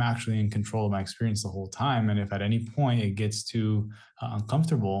I am actually in control of my experience the whole time. And if at any point it gets too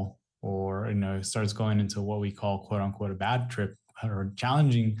uncomfortable or it starts going into what we call quote unquote a bad trip or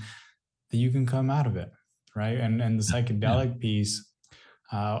challenging, that you can come out of it, right? And the Yeah. psychedelic piece,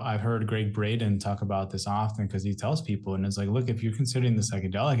 I've heard Greg Braden talk about this often because he tells people, and it's like, look, if you're considering the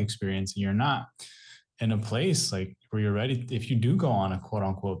psychedelic experience and you're not in a place like where you're ready, if you do go on a quote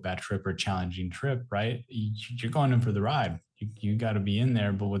unquote bad trip or challenging trip, right, you're going in for the ride. You got to be in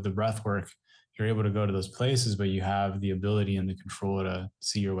there. But with the breath work, you're able to go to those places, but you have the ability and the control to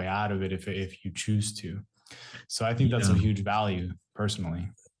see your way out of it if you choose to. So I think that's a Yeah. huge value personally.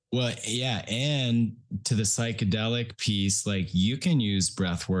 Well, yeah. And to the psychedelic piece, like you can use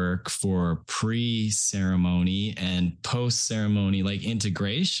breath work for pre ceremony and post ceremony, like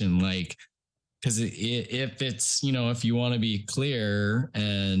integration, like, because if it's, if you want to be clear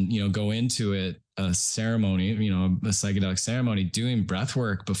and, go into it, a ceremony, a psychedelic ceremony, doing breath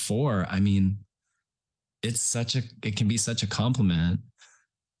work before, I mean, it can be such a compliment,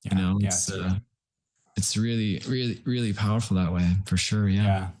 Yeah, yeah, it's, it's true. it's really, really, really powerful that way for sure. Yeah.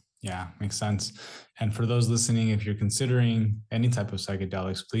 Yeah, yeah, makes sense. And for those listening, if you're considering any type of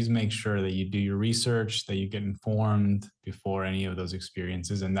psychedelics, please make sure that you do your research, that you get informed before any of those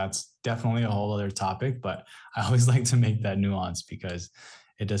experiences. And that's definitely a whole other topic, but I always like to make that nuance because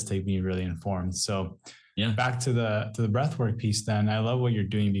it does take me really informed. So Yeah. back to the breathwork piece, then I love what you're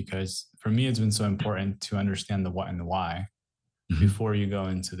doing because for me, it's been so important to understand the what and the why Mm-hmm. before you go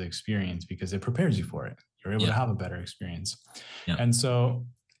into the experience because it prepares you for it. You're able to Yeah. have a better experience. Yeah. And so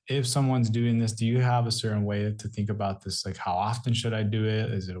if someone's doing this, do you have a certain way to think about this? Like, how often should I do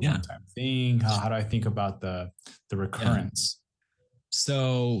it? Is it a Yeah. one-time thing? How do I think about the Yeah. recurrence?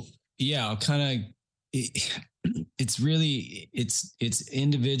 So yeah, I'll kind of, it's really, it's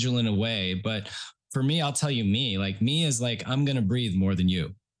individual in a way, but for me, I'll tell you me is like, I'm going to breathe more than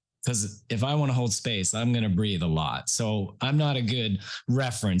you. Because if I want to hold space, I'm going to breathe a lot. So I'm not a good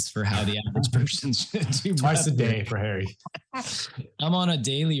reference for how the average person should do. Twice a day for Harry. I'm on a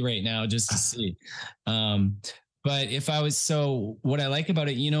daily right now just to see. But if I was, so what I like about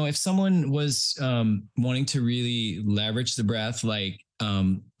it, if someone was wanting to really leverage the breath, like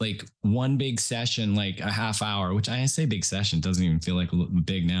one big session, like a half hour, which I say big session, doesn't even feel like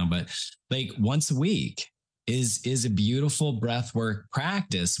big now, but like once a week is a beautiful breath work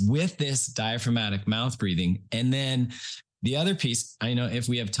practice with this diaphragmatic mouth breathing. And then the other piece, I know if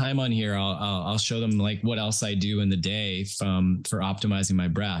we have time on here, I'll show them like what else I do in the day for optimizing my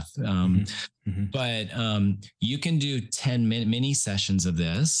breath. But you can do 10-minute mini sessions of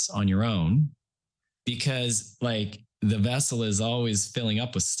this on your own, because like the vessel is always filling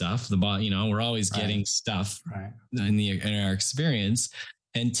up with stuff. The body, we're always getting stuff in our experience,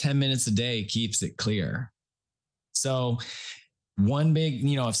 and 10 minutes a day keeps it clear. So one big,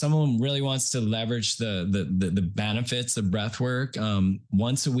 if someone really wants to leverage the benefits of breath work,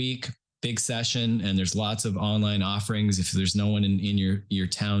 once a week, big session, and there's lots of online offerings if there's no one in your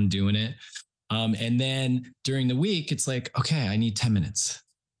town doing it. And then during the week, it's like, okay, I need 10 minutes.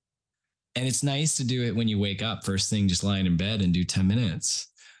 And it's nice to do it when you wake up first thing, just lying in bed and do 10 minutes.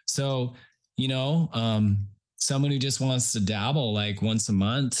 So, someone who just wants to dabble like once a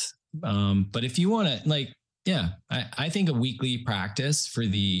month. But if you want to I think a weekly practice for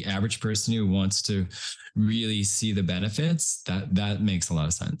the average person who wants to really see the benefits, that makes a lot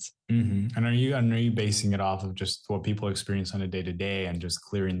of sense. Mm-hmm. And are you basing it off of just what people experience on a day-to-day and just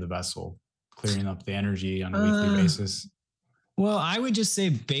clearing the vessel, clearing up the energy on a weekly basis? Well, I would just say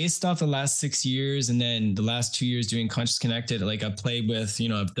based off the last 6 years and then the last 2 years doing Conscious Connected, like I've played with,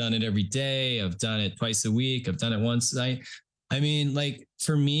 I've done it every day. I've done it twice a week. I've done it once. I mean, like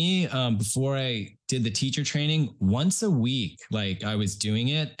for me, before I did the teacher training, once a week, like I was doing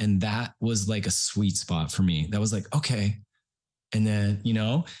it, and that was like a sweet spot for me. That was like, okay. And then,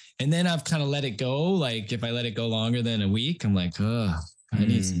 and then I've kind of let it go. Like if I let it go longer than a week, I'm like, I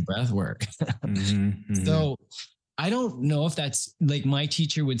need some breath work. So I don't know if that's like my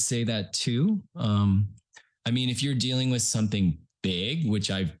teacher would say that too. I mean, if you're dealing with something big,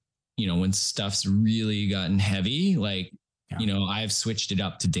 which I've, when stuff's really gotten heavy, like, I've switched it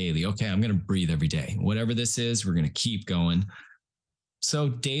up to daily. Okay, I'm going to breathe every day. Whatever this is, we're going to keep going. So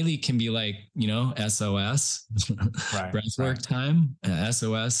daily can be like, SOS, breathwork time,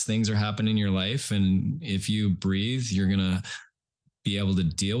 SOS, things are happening in your life. And if you breathe, you're going to be able to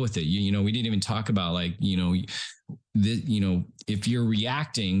deal with it. We didn't even talk about like, if you're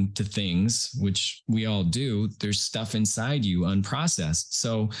reacting to things, which we all do, there's stuff inside you unprocessed.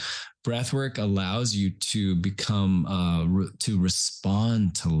 So breathwork allows you to become, to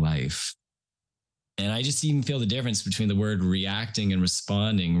respond to life. And I just even feel the difference between the word reacting and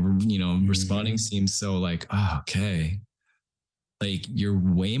responding. Responding seems so like, okay. Like you're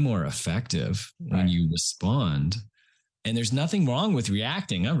way more effective when you respond. And there's nothing wrong with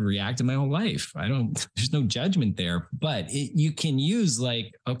reacting. I've reacted my whole life. There's no judgment there, but you can use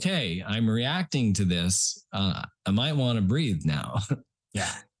like, okay, I'm reacting to this. I might want to breathe now.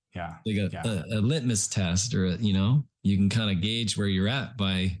 Yeah. Like a litmus test, or, you can kind of gauge where you're at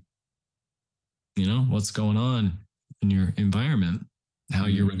by, what's going on in your environment, how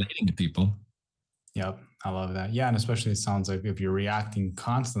you're relating to people. Yep. I love that. Yeah. And especially it sounds like if you're reacting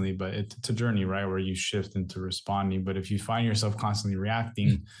constantly, but it's a journey, right? Where you shift into responding. But if you find yourself constantly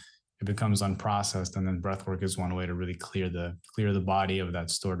reacting, it becomes unprocessed. And then breathwork is one way to really clear the body of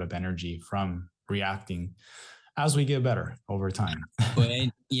that stored up energy from reacting as we get better over time.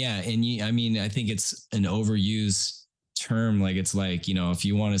 And I think it's an overused term. Like, it's like, if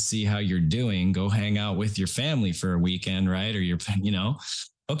you want to see how you're doing, go hang out with your family for a weekend, right? Or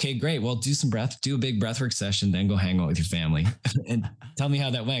okay, great. Well, do a big breathwork session, then go hang out with your family and tell me how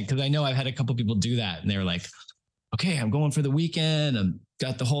that went. Cause I know I've had a couple people do that and they were like, okay, I'm going for the weekend. I've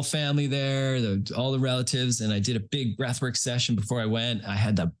got the whole family there, all the relatives. And I did a big breathwork session before I went. I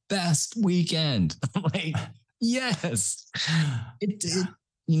had the best weekend. I'm like, yes,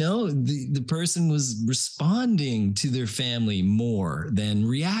 the person was responding to their family more than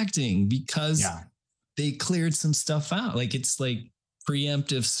reacting because they cleared some stuff out. Like, it's like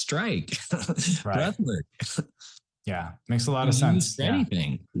preemptive strike. Breathwork. Yeah. Makes a lot of sense. For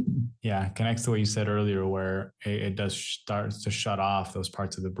anything. Yeah, it connects to what you said earlier, where it does start to shut off those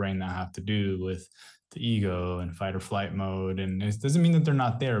parts of the brain that have to do with the ego and fight or flight mode. And it doesn't mean that they're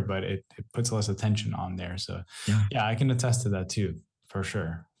not there, but it puts less attention on there. So, Yeah. yeah, I can attest to that too, for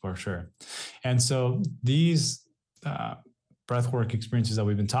sure, for sure. And so these breathwork experiences that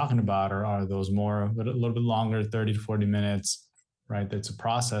we've been talking about are those more, a little bit longer, 30 to 40 minutes, right? That's a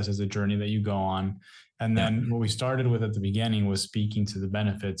process, is a journey that you go on. And Yeah. then what we started with at the beginning was speaking to the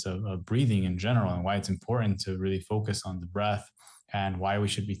benefits of breathing in general and why it's important to really focus on the breath and why we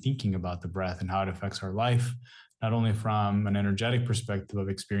should be thinking about the breath and how it affects our life, not only from an energetic perspective of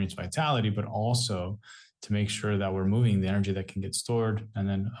experience vitality, but also to make sure that we're moving the energy that can get stored. And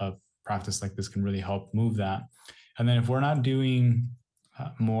then a practice like this can really help move that. And then if we're not doing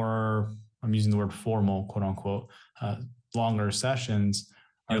more, I'm using the word formal, quote unquote, longer sessions,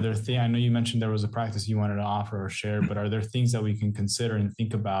 are Yep. there things, I know you mentioned there was a practice you wanted to offer or share, but are there things that we can consider and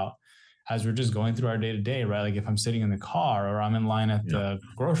think about as we're just going through our day to day, right? Like if I'm sitting in the car or I'm in line at Yeah. the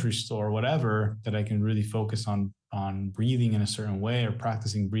grocery store, whatever, that I can really focus on breathing in a certain way or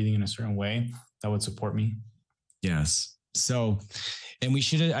practicing breathing in a certain way that would support me? Yes. So, and I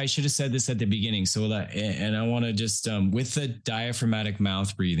should have said this at the beginning. So that, and I want to just, with the diaphragmatic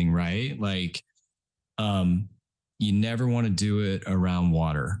mouth breathing, right? Like, um, you never want to do it around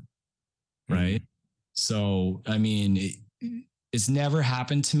water, right? Mm. So, I mean, it's never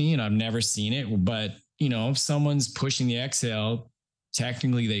happened to me and I've never seen it, but you know, if someone's pushing the exhale,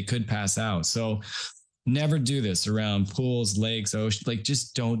 technically they could pass out. So never do this around pools, lakes, ocean. Like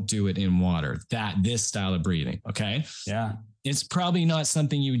just don't do it in water. This style of breathing. Okay. Yeah. It's probably not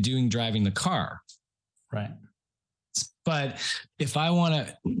something you would doing driving the car. Right. But if I want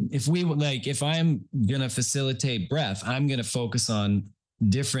to, if I'm going to facilitate breath, I'm going to focus on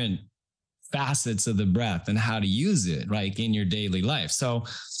different facets of the breath and how to use it, like in your daily life. So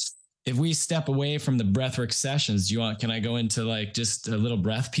if we step away from the breathwork sessions, can I go into like just a little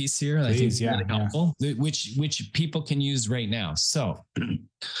breath piece here? Please, I think it's yeah, really helpful, which people can use right now. So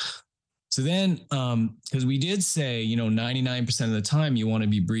then, because we did say, 99% of the time you want to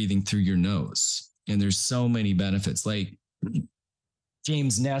be breathing through your nose, and there's so many benefits. Like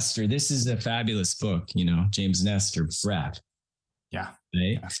James Nestor, this is a fabulous book, James Nestor, Breath. Yeah.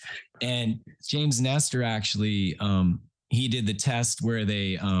 Right. Yes. And James Nestor actually, he did the test where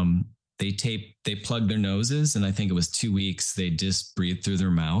they plugged their noses, and I think it was 2 weeks. They just breathed through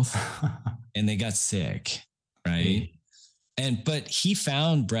their mouth, and they got sick. Right. But he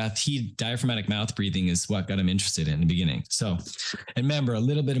found diaphragmatic mouth breathing is what got him interested in the beginning. So, and remember, a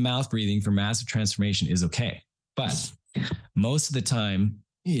little bit of mouth breathing for massive transformation is okay. But most of the time,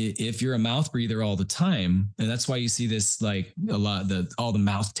 if you're a mouth breather all the time, and that's why you see this, like all the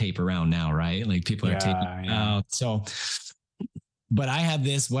mouth tape around now, right? Like people are taping out. So, but I have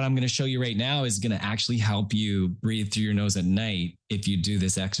this, what I'm going to show you right now is going to actually help you breathe through your nose at night if you do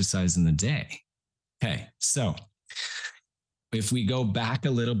this exercise in the day. Okay. So if we go back a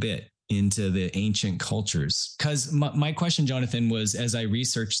little bit into the ancient cultures, because my question, Jonathan, was as I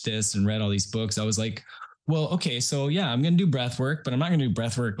researched this and read all these books, I was like, well, okay, so yeah, I'm going to do breath work, but I'm not going to do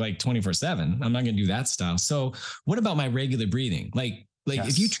breath work like 24/7. I'm not going to do that style. So what about my regular breathing? Like yes.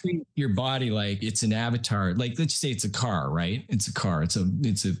 If you treat your body like it's an avatar, like let's say it's a car, right? It's a car. It's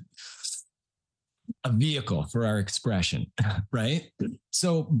a vehicle for our expression, right?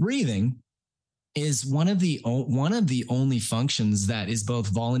 So breathing is one of the only functions that is both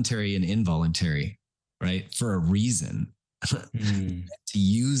voluntary and involuntary, right? For a reason. To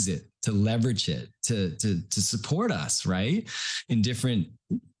use it, to leverage it, to support us, right? In different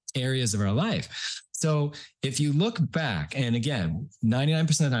areas of our life. So if you look back, and again, 99%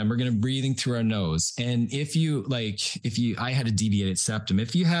 of the time, we're going to breathing through our nose. And I had a deviated septum.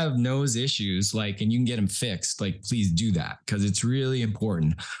 If you have nose issues, and you can get them fixed, please do that, because it's really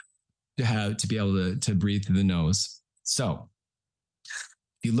important to be able to breathe through the nose. So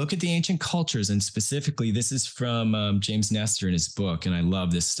if you look at the ancient cultures, and specifically, this is from James Nestor in his book, and I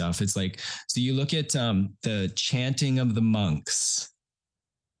love this stuff. It's like, so you look at the chanting of the monks.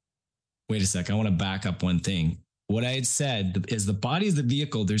 Wait a sec. I want to back up one thing. What I had said is the body is the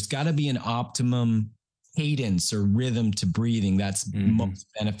vehicle. There's got to be an optimum cadence or rhythm to breathing that's most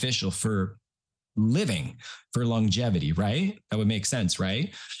beneficial for living, for longevity, right? That would make sense,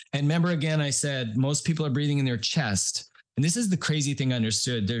 right? And remember, again, I said most people are breathing in their chest. And this is the crazy thing I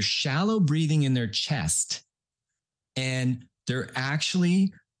understood. They're shallow breathing in their chest, and they're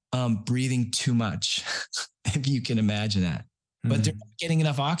actually breathing too much, if you can imagine that. But they're not getting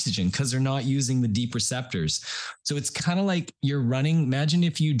enough oxygen because they're not using the deep receptors. So it's kind of like you're running. Imagine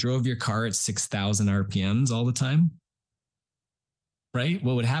if you drove your car at 6,000 RPMs all the time. right?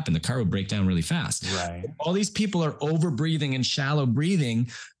 What would happen? The car would break down really fast. Right. All these people are over breathing and shallow breathing.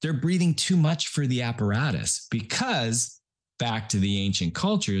 They're breathing too much for the apparatus because, back to the ancient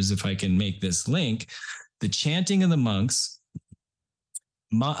cultures, if I can make this link, the chanting of the monks,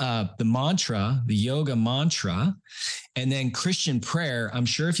 the mantra, the yoga mantra, and then Christian prayer. I'm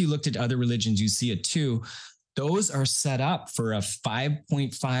sure if you looked at other religions, you see it too. Those are set up for a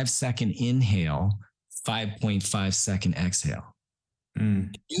 5.5 second inhale, 5.5 second exhale.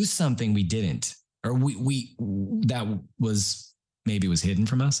 Do something we didn't, or we that was maybe was hidden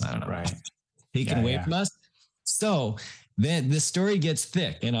from us. I don't know. Right. Taken away from us. So then the story gets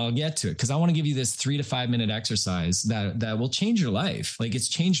thick, and I'll get to it because I want to give you this 3 to 5 minute exercise that will change your life. Like it's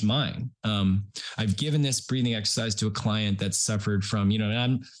changed mine. I've given this breathing exercise to a client that suffered from,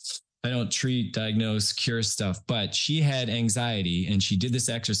 and I don't treat, diagnose, cure stuff, but she had anxiety and she did this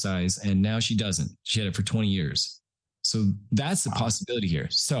exercise and now she doesn't. She had it for 20 years. So that's the possibility here.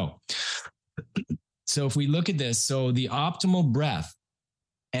 So if we look at this, so the optimal breath,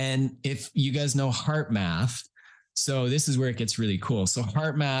 and if you guys know heart math, so this is where it gets really cool. So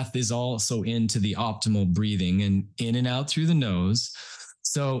heart math is also into the optimal breathing and in and out through the nose.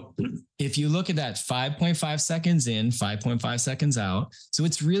 So if you look at that 5.5 seconds in, 5.5 seconds out, so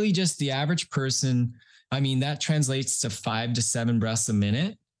it's really just the average person. I mean, that translates to 5 to 7 breaths a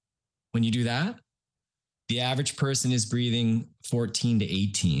minute. When you do that, the average person is breathing 14 to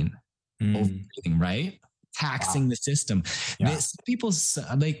 18 over breathing, right? Taxing the system. People,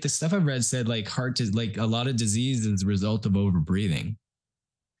 like the stuff I've read said, like like a lot of disease is a result of over breathing.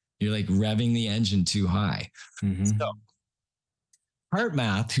 You're like revving the engine too high. So heart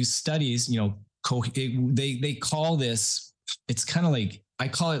math, who studies, they call this, it's kind of like, I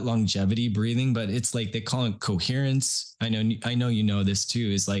call it longevity breathing, but it's like they call it coherence. I know you know this too,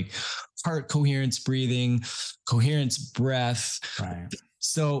 is like heart coherence breathing, coherence breath. Right.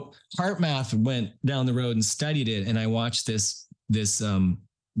 So heart math went down the road and studied it. And I watched this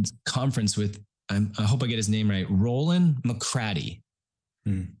conference with, I hope I get his name right, Roland McCratty.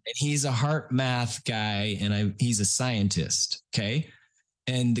 And he's a heart math guy and he's a scientist. Okay.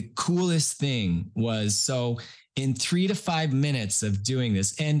 And the coolest thing was, so in 3 to 5 minutes of doing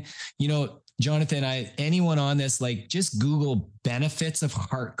this, and Jonathan, anyone on this, like just Google benefits of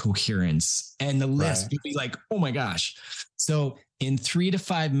heart coherence and the list would be like, oh my gosh. So in 3 to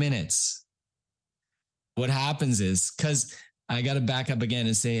 5 minutes, what happens is, because I got to back up again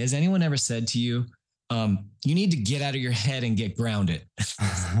and say, has anyone ever said to you, you need to get out of your head and get grounded?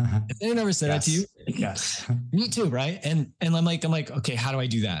 Has anyone ever said that to you? Yes. Me too, right? And I'm like, okay, how do I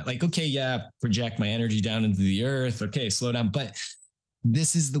do that? Like, okay, yeah, project my energy down into the earth. Okay, slow down. But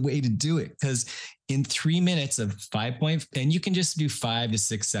this is the way to do it, because in 3 minutes of 5 point, and you can just do 5 to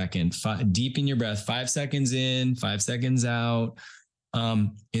 6 seconds, deepen your breath, 5 seconds in, 5 seconds out.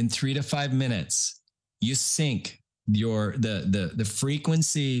 In 3 to 5 minutes, you sync the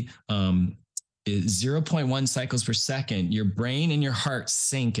frequency, is 0.1 cycles per second. Your brain and your heart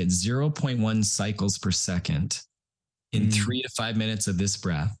sync at 0.1 cycles per second in 3 to 5 minutes of this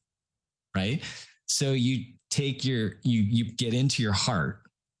breath, right? So you take you get into your heart,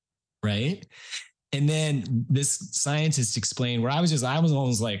 right? And then this scientist explained where I was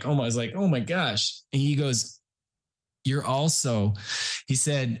almost like, oh my gosh. And he goes, he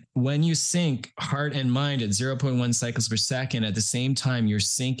said, when you sync heart and mind at 0.1 cycles per second, at the same time, you're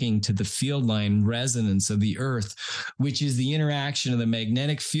syncing to the field line resonance of the earth, which is the interaction of the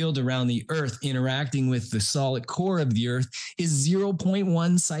magnetic field around the earth interacting with the solid core of the earth, is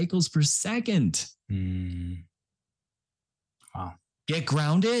 0.1 cycles per second. Wow. Get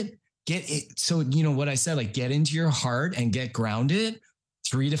grounded. Get it. So, what I said, like get into your heart and get grounded.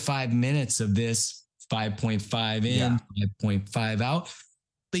 3 to 5 minutes of this 5.5 in, 5.5 out.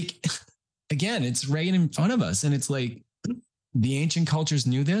 Like, again, it's right in front of us. And it's like the ancient cultures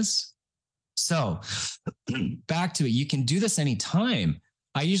knew this. So back to it. You can do this anytime.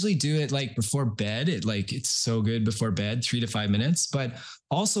 I usually do it like before bed. It's so good before bed, 3 to 5 minutes, but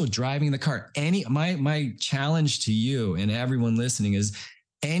also driving the car. My challenge to you and everyone listening is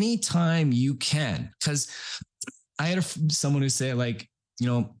anytime you can, because I had someone who said, like,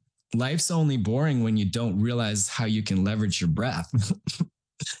 life's only boring when you don't realize how you can leverage your breath.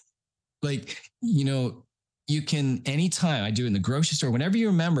 You can anytime. I do it in the grocery store. Whenever you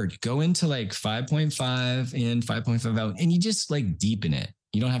remember, go into like 5.5 in, 5.5 out, and you just like deepen it.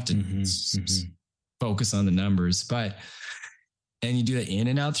 You don't have to focus on the numbers, and you do that in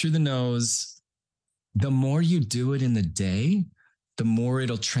and out through the nose. The more you do it in the day, the more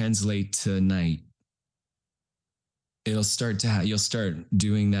it'll translate to night. It'll start you'll start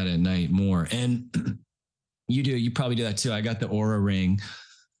doing that at night more. And You do. You probably do that too. I got the Aura ring.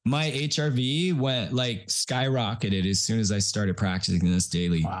 My HRV went like skyrocketed as soon as I started practicing this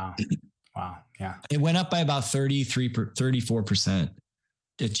daily. Wow. Wow. Yeah. It went up by about 34%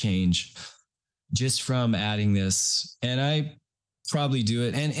 a change just from adding this. And I probably do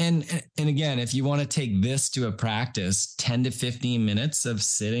it. And again, if you want to take this to a practice, 10 to 15 minutes of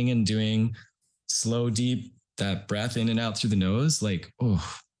sitting and doing slow, deep, that breath in and out through the nose, like,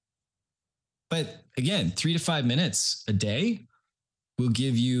 oh. But again, 3 to 5 minutes a day will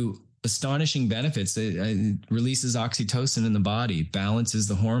give you astonishing benefits. It releases oxytocin in the body, balances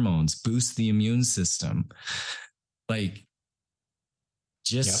the hormones, boosts the immune system. Like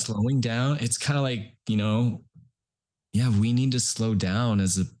just slowing down. It's kind of like, we need to slow down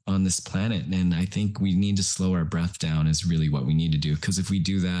on this planet. And I think we need to slow our breath down is really what we need to do. Because if we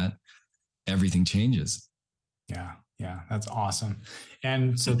do that, everything changes. Yeah. Yeah. That's awesome.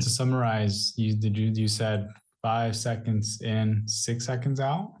 And so to summarize, you said 5 seconds in, 6 seconds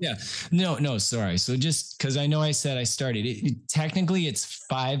out? Yeah. No, sorry. So just because I know I said I started technically it's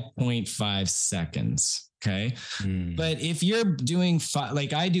 5.5 seconds. Okay. But if you're doing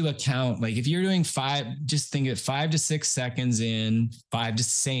like I do a count, like if you're doing 5, just think of 5 to 6 seconds in, 5 to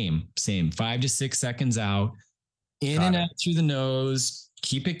 6 seconds out, out through the nose,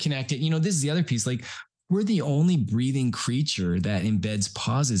 keep it connected. This is the other piece. Like we're the only breathing creature that embeds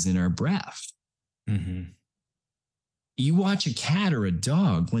pauses in our breath. Mm-hmm. You watch a cat or a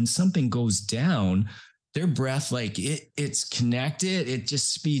dog, when something goes down, their breath, like it's connected, it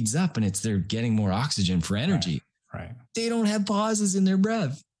just speeds up and they're getting more oxygen for energy. Right. They don't have pauses in their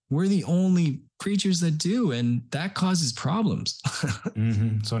breath. We're the only creatures that do, and that causes problems.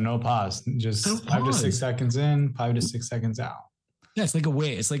 Mm-hmm. So no pause, just 5 to 6 seconds in, 5 to 6 seconds out. Yeah, it's like a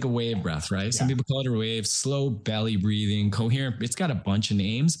wave. It's like a wave breath, right? Yeah. Some people call it a wave, slow belly breathing, coherent. It's got a bunch of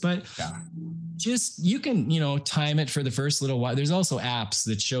names, but just, you can, time it for the first little while. There's also apps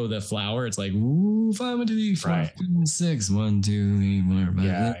that show the flower. It's like, 5, 1, 2, 3, 4, 5, 6, 1, 2, 3, 4, 5.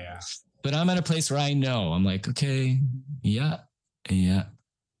 Yeah. But I'm at a place where I know, I'm like, okay, yeah.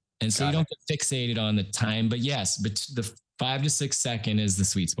 And so you don't get fixated on the time, but yes, but the 5 to 6 second is the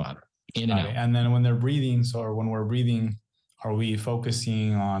sweet spot in and out. And then when they're breathing, when we're breathing, are we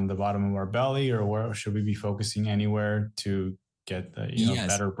focusing on the bottom of our belly, or where should we be focusing anywhere to get the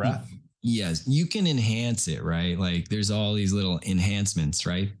better breath? Yes, you can enhance it, right? Like there's all these little enhancements,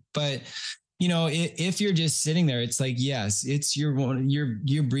 right? But if you're just sitting there, it's like, yes, it's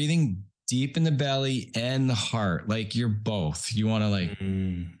you're breathing deep in the belly and the heart, like you're both. You want to like,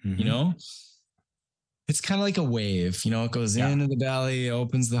 it's kind of like a wave, it goes into the belly,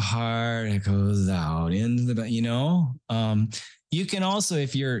 opens the heart, it goes out into the belly, you can also,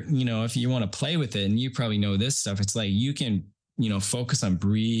 if you want to play with it, and you probably know this stuff, it's like, you can, focus on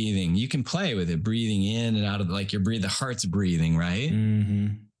breathing. You can play with it, breathing in and out of like the heart's breathing, right? Mm-hmm.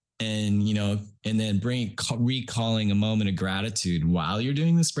 And, and then recalling a moment of gratitude while you're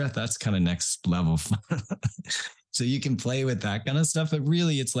doing this breath. That's kind of next level. So you can play with that kind of stuff, but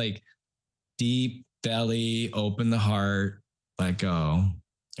really it's like deep belly, open the heart, let go.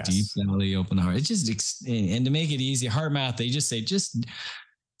 Yes. Deep belly, open the heart. It's just, and to make it easy, heart math, they just say, just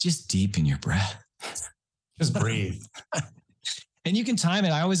deepen your breath. Just breathe. And you can time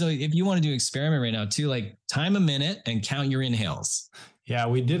it. I always, if you want to do an experiment right now too, like time a minute and count your inhales. Yeah,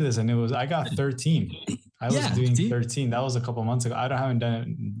 we did this and I got 13. I was doing 13. That was a couple months ago. I haven't done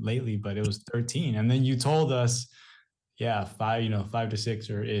it lately, but it was 13. And then you told us, 5 to 6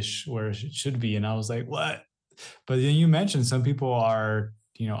 or ish where it should be. And I was like, what? But then you mentioned some people are,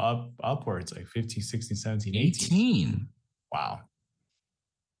 upwards like 15, 16, 17, 18. Wow.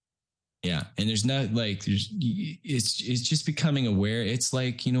 Yeah. And there's not like, it's just becoming aware. It's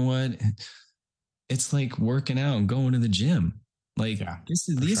like, it's like working out and going to the gym. Like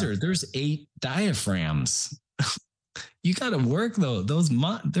there's 8 diaphragms. You got to work though.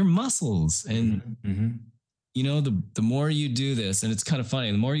 They're muscles. And, the more you do this, and it's kind of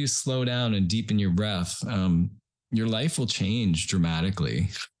funny, the more you slow down and deepen your breath, your life will change dramatically.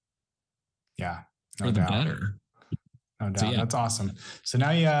 Yeah. For the better. No doubt. So, that's awesome. So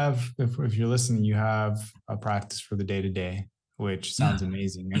now you have, if you're listening, you have a practice for the day-to-day, which sounds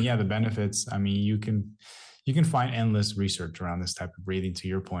amazing. And the benefits, I mean, you can find endless research around this type of breathing, to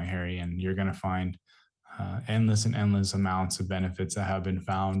your point, Harry, and you're going to find endless amounts of benefits that have been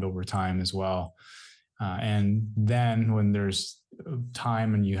found over time as well. And then when there's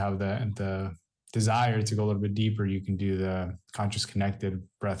time and you have the desire to go a little bit deeper, you can do the conscious connected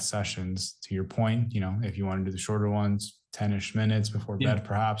breath sessions, to your point, if you want to do the shorter ones, 10-ish minutes before bed,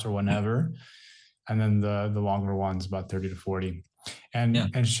 perhaps, or whenever. And then the longer ones, about 30 to 40. Yeah.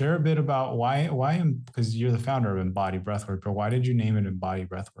 And share a bit about why, because you're the founder of Embody Breathwork, but why did you name it Embody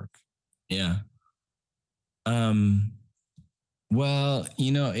Breathwork? Yeah. Um, well,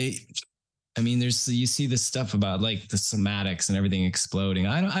 I mean, you see this stuff about like the somatics and everything exploding.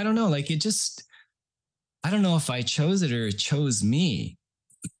 I don't know. Like I don't know if I chose it or it chose me.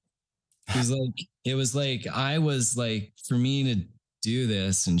 It was like, I was like, for me to do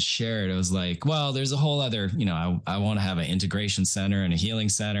this and share it, it was like, well, there's a whole other, I want to have an integration center and a healing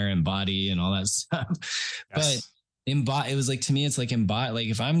center and body and all that stuff. But Yes. it was like, to me, it's like embody, like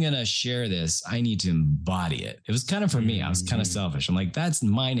if I'm going to share this, I need to embody it. It was kind of for me. I was kind of Mm-hmm. selfish. I'm like, that's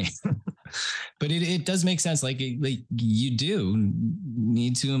my name. But it does make sense. Like you do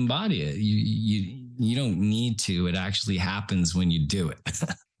need to embody it. You don't need to. It actually happens when you do it.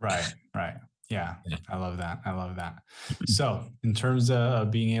 Right, right. Yeah, Yeah. I love that. I love that. So, in terms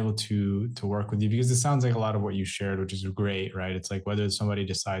of being able to work with you, because it sounds like a lot of what you shared, which is great, right? It's like whether somebody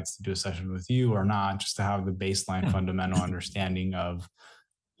decides to do a session with you or not, just to have the baseline Yeah. fundamental understanding of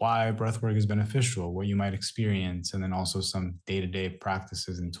why breathwork is beneficial, what you might experience, and then also some day-to-day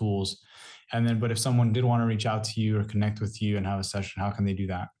practices and tools. And then, but if someone did want to reach out to you or connect with you and have a session, how can they do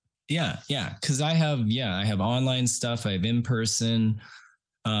that? Yeah. Yeah. Cause I have online stuff. I have in person,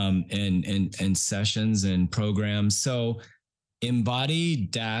 and sessions and programs. So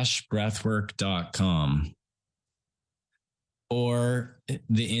embody-breathwork.com, or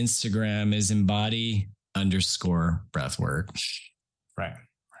the Instagram is embody_breathwork. Right.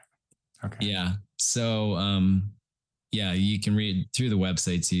 Okay. Yeah. So, yeah, you can read through the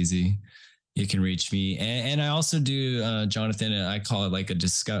website's easy. You can reach me. And I also do, Jonathan, I call it like a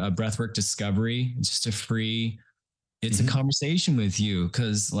breathwork discovery. It's just a free, it's a conversation with you.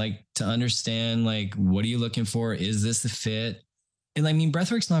 Cause like to understand, like, what are you looking for? Is this a fit? And I mean,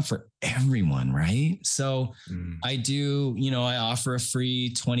 breathwork's not for everyone, right? So Mm. I do, I offer a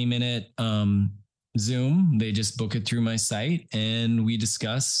free 20-minute Zoom. They just book it through my site and we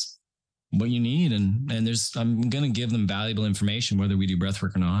discuss what you need. And I'm going to give them valuable information, whether we do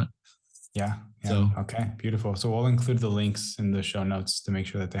breathwork or not. Yeah. Yeah. So, Okay. Beautiful. So we'll include the links in the show notes to make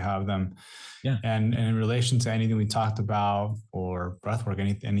sure that they have them. yeah. And in relation to anything we talked about or breathwork,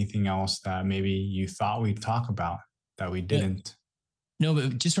 anything else that maybe you thought we'd talk about that we Yeah. didn't? No,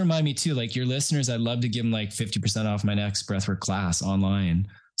 but just remind me too, like your listeners, I'd love to give them like 50% off my next breathwork class online.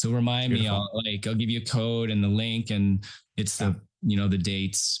 So remind me, I'll give you a code and the link, and it's the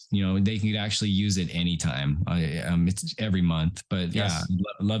dates, they can actually use it anytime. It's every month, but Yes. yeah,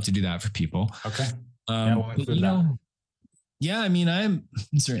 I'd love to do that for people. Okay. Yeah, we'll But include that. yeah, I mean,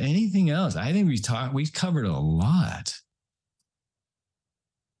 is there anything else? I think we've covered a lot.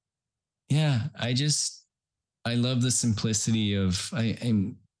 Yeah. I love the simplicity of,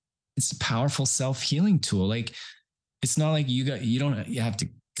 it's a powerful self-healing tool. Like, it's not like you have to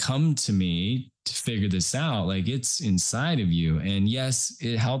come to me to figure this out. Like, it's inside of you. And yes,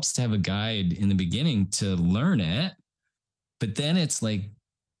 it helps to have a guide in the beginning to learn it. But then it's like,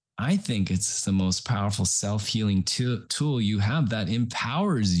 I think it's the most powerful self-healing tool you have that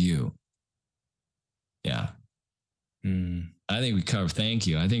empowers you. Yeah. Thank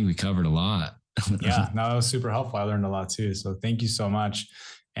you. I think we covered a lot. Yeah, no, that was super helpful. I learned a lot too. So thank you so much.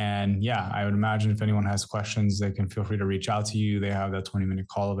 And yeah, I would imagine if anyone has questions, they can feel free to reach out to you. They have that 20-minute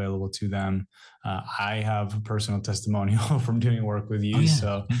call available to them. I have a personal testimonial from doing work with you. Oh,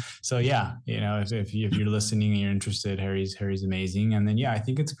 yeah. So yeah, if you're listening and you're interested, Harry's amazing. And then, yeah, I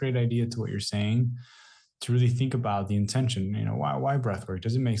think it's a great idea to what you're saying, to really think about the intention. Why breath work?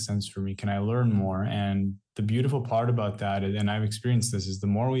 Does it make sense for me? Can I learn more? And the beautiful part about that, and I've experienced this, is the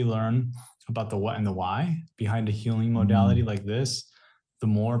more we learn about the what and the why behind a healing modality like this, the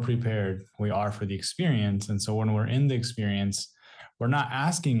more prepared we are for the experience. And so when we're in the experience, we're not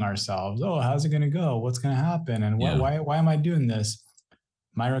asking ourselves, oh, how's it going to go? What's going to happen? And why am I doing this?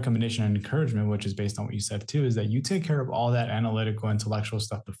 My recommendation and encouragement, which is based on what you said too, is that you take care of all that analytical, intellectual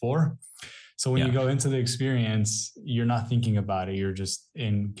stuff before. So when you go into the experience, you're not thinking about it. You're just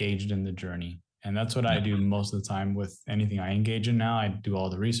engaged in the journey. And that's what I do most of the time with anything I engage in now. I do all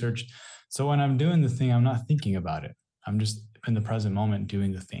the research. So when I'm doing the thing, I'm not thinking about it. I'm just in the present moment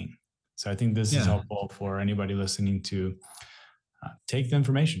doing the thing. So I think this is helpful for anybody listening to take the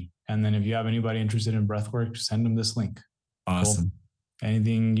information. And then if you have anybody interested in breathwork, send them this link. Awesome. Cool.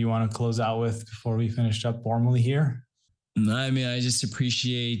 Anything you want to close out with before we finish up formally here? I mean, I just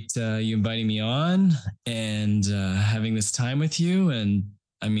appreciate you inviting me on and having this time with you. And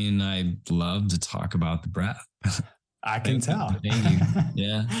I mean, I love to talk about the breath. I can tell. Thank you.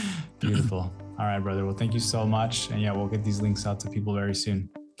 Yeah. Beautiful. All right, brother. Well, thank you so much. And yeah, we'll get these links out to people very soon.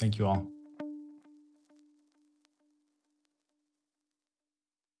 Thank you all.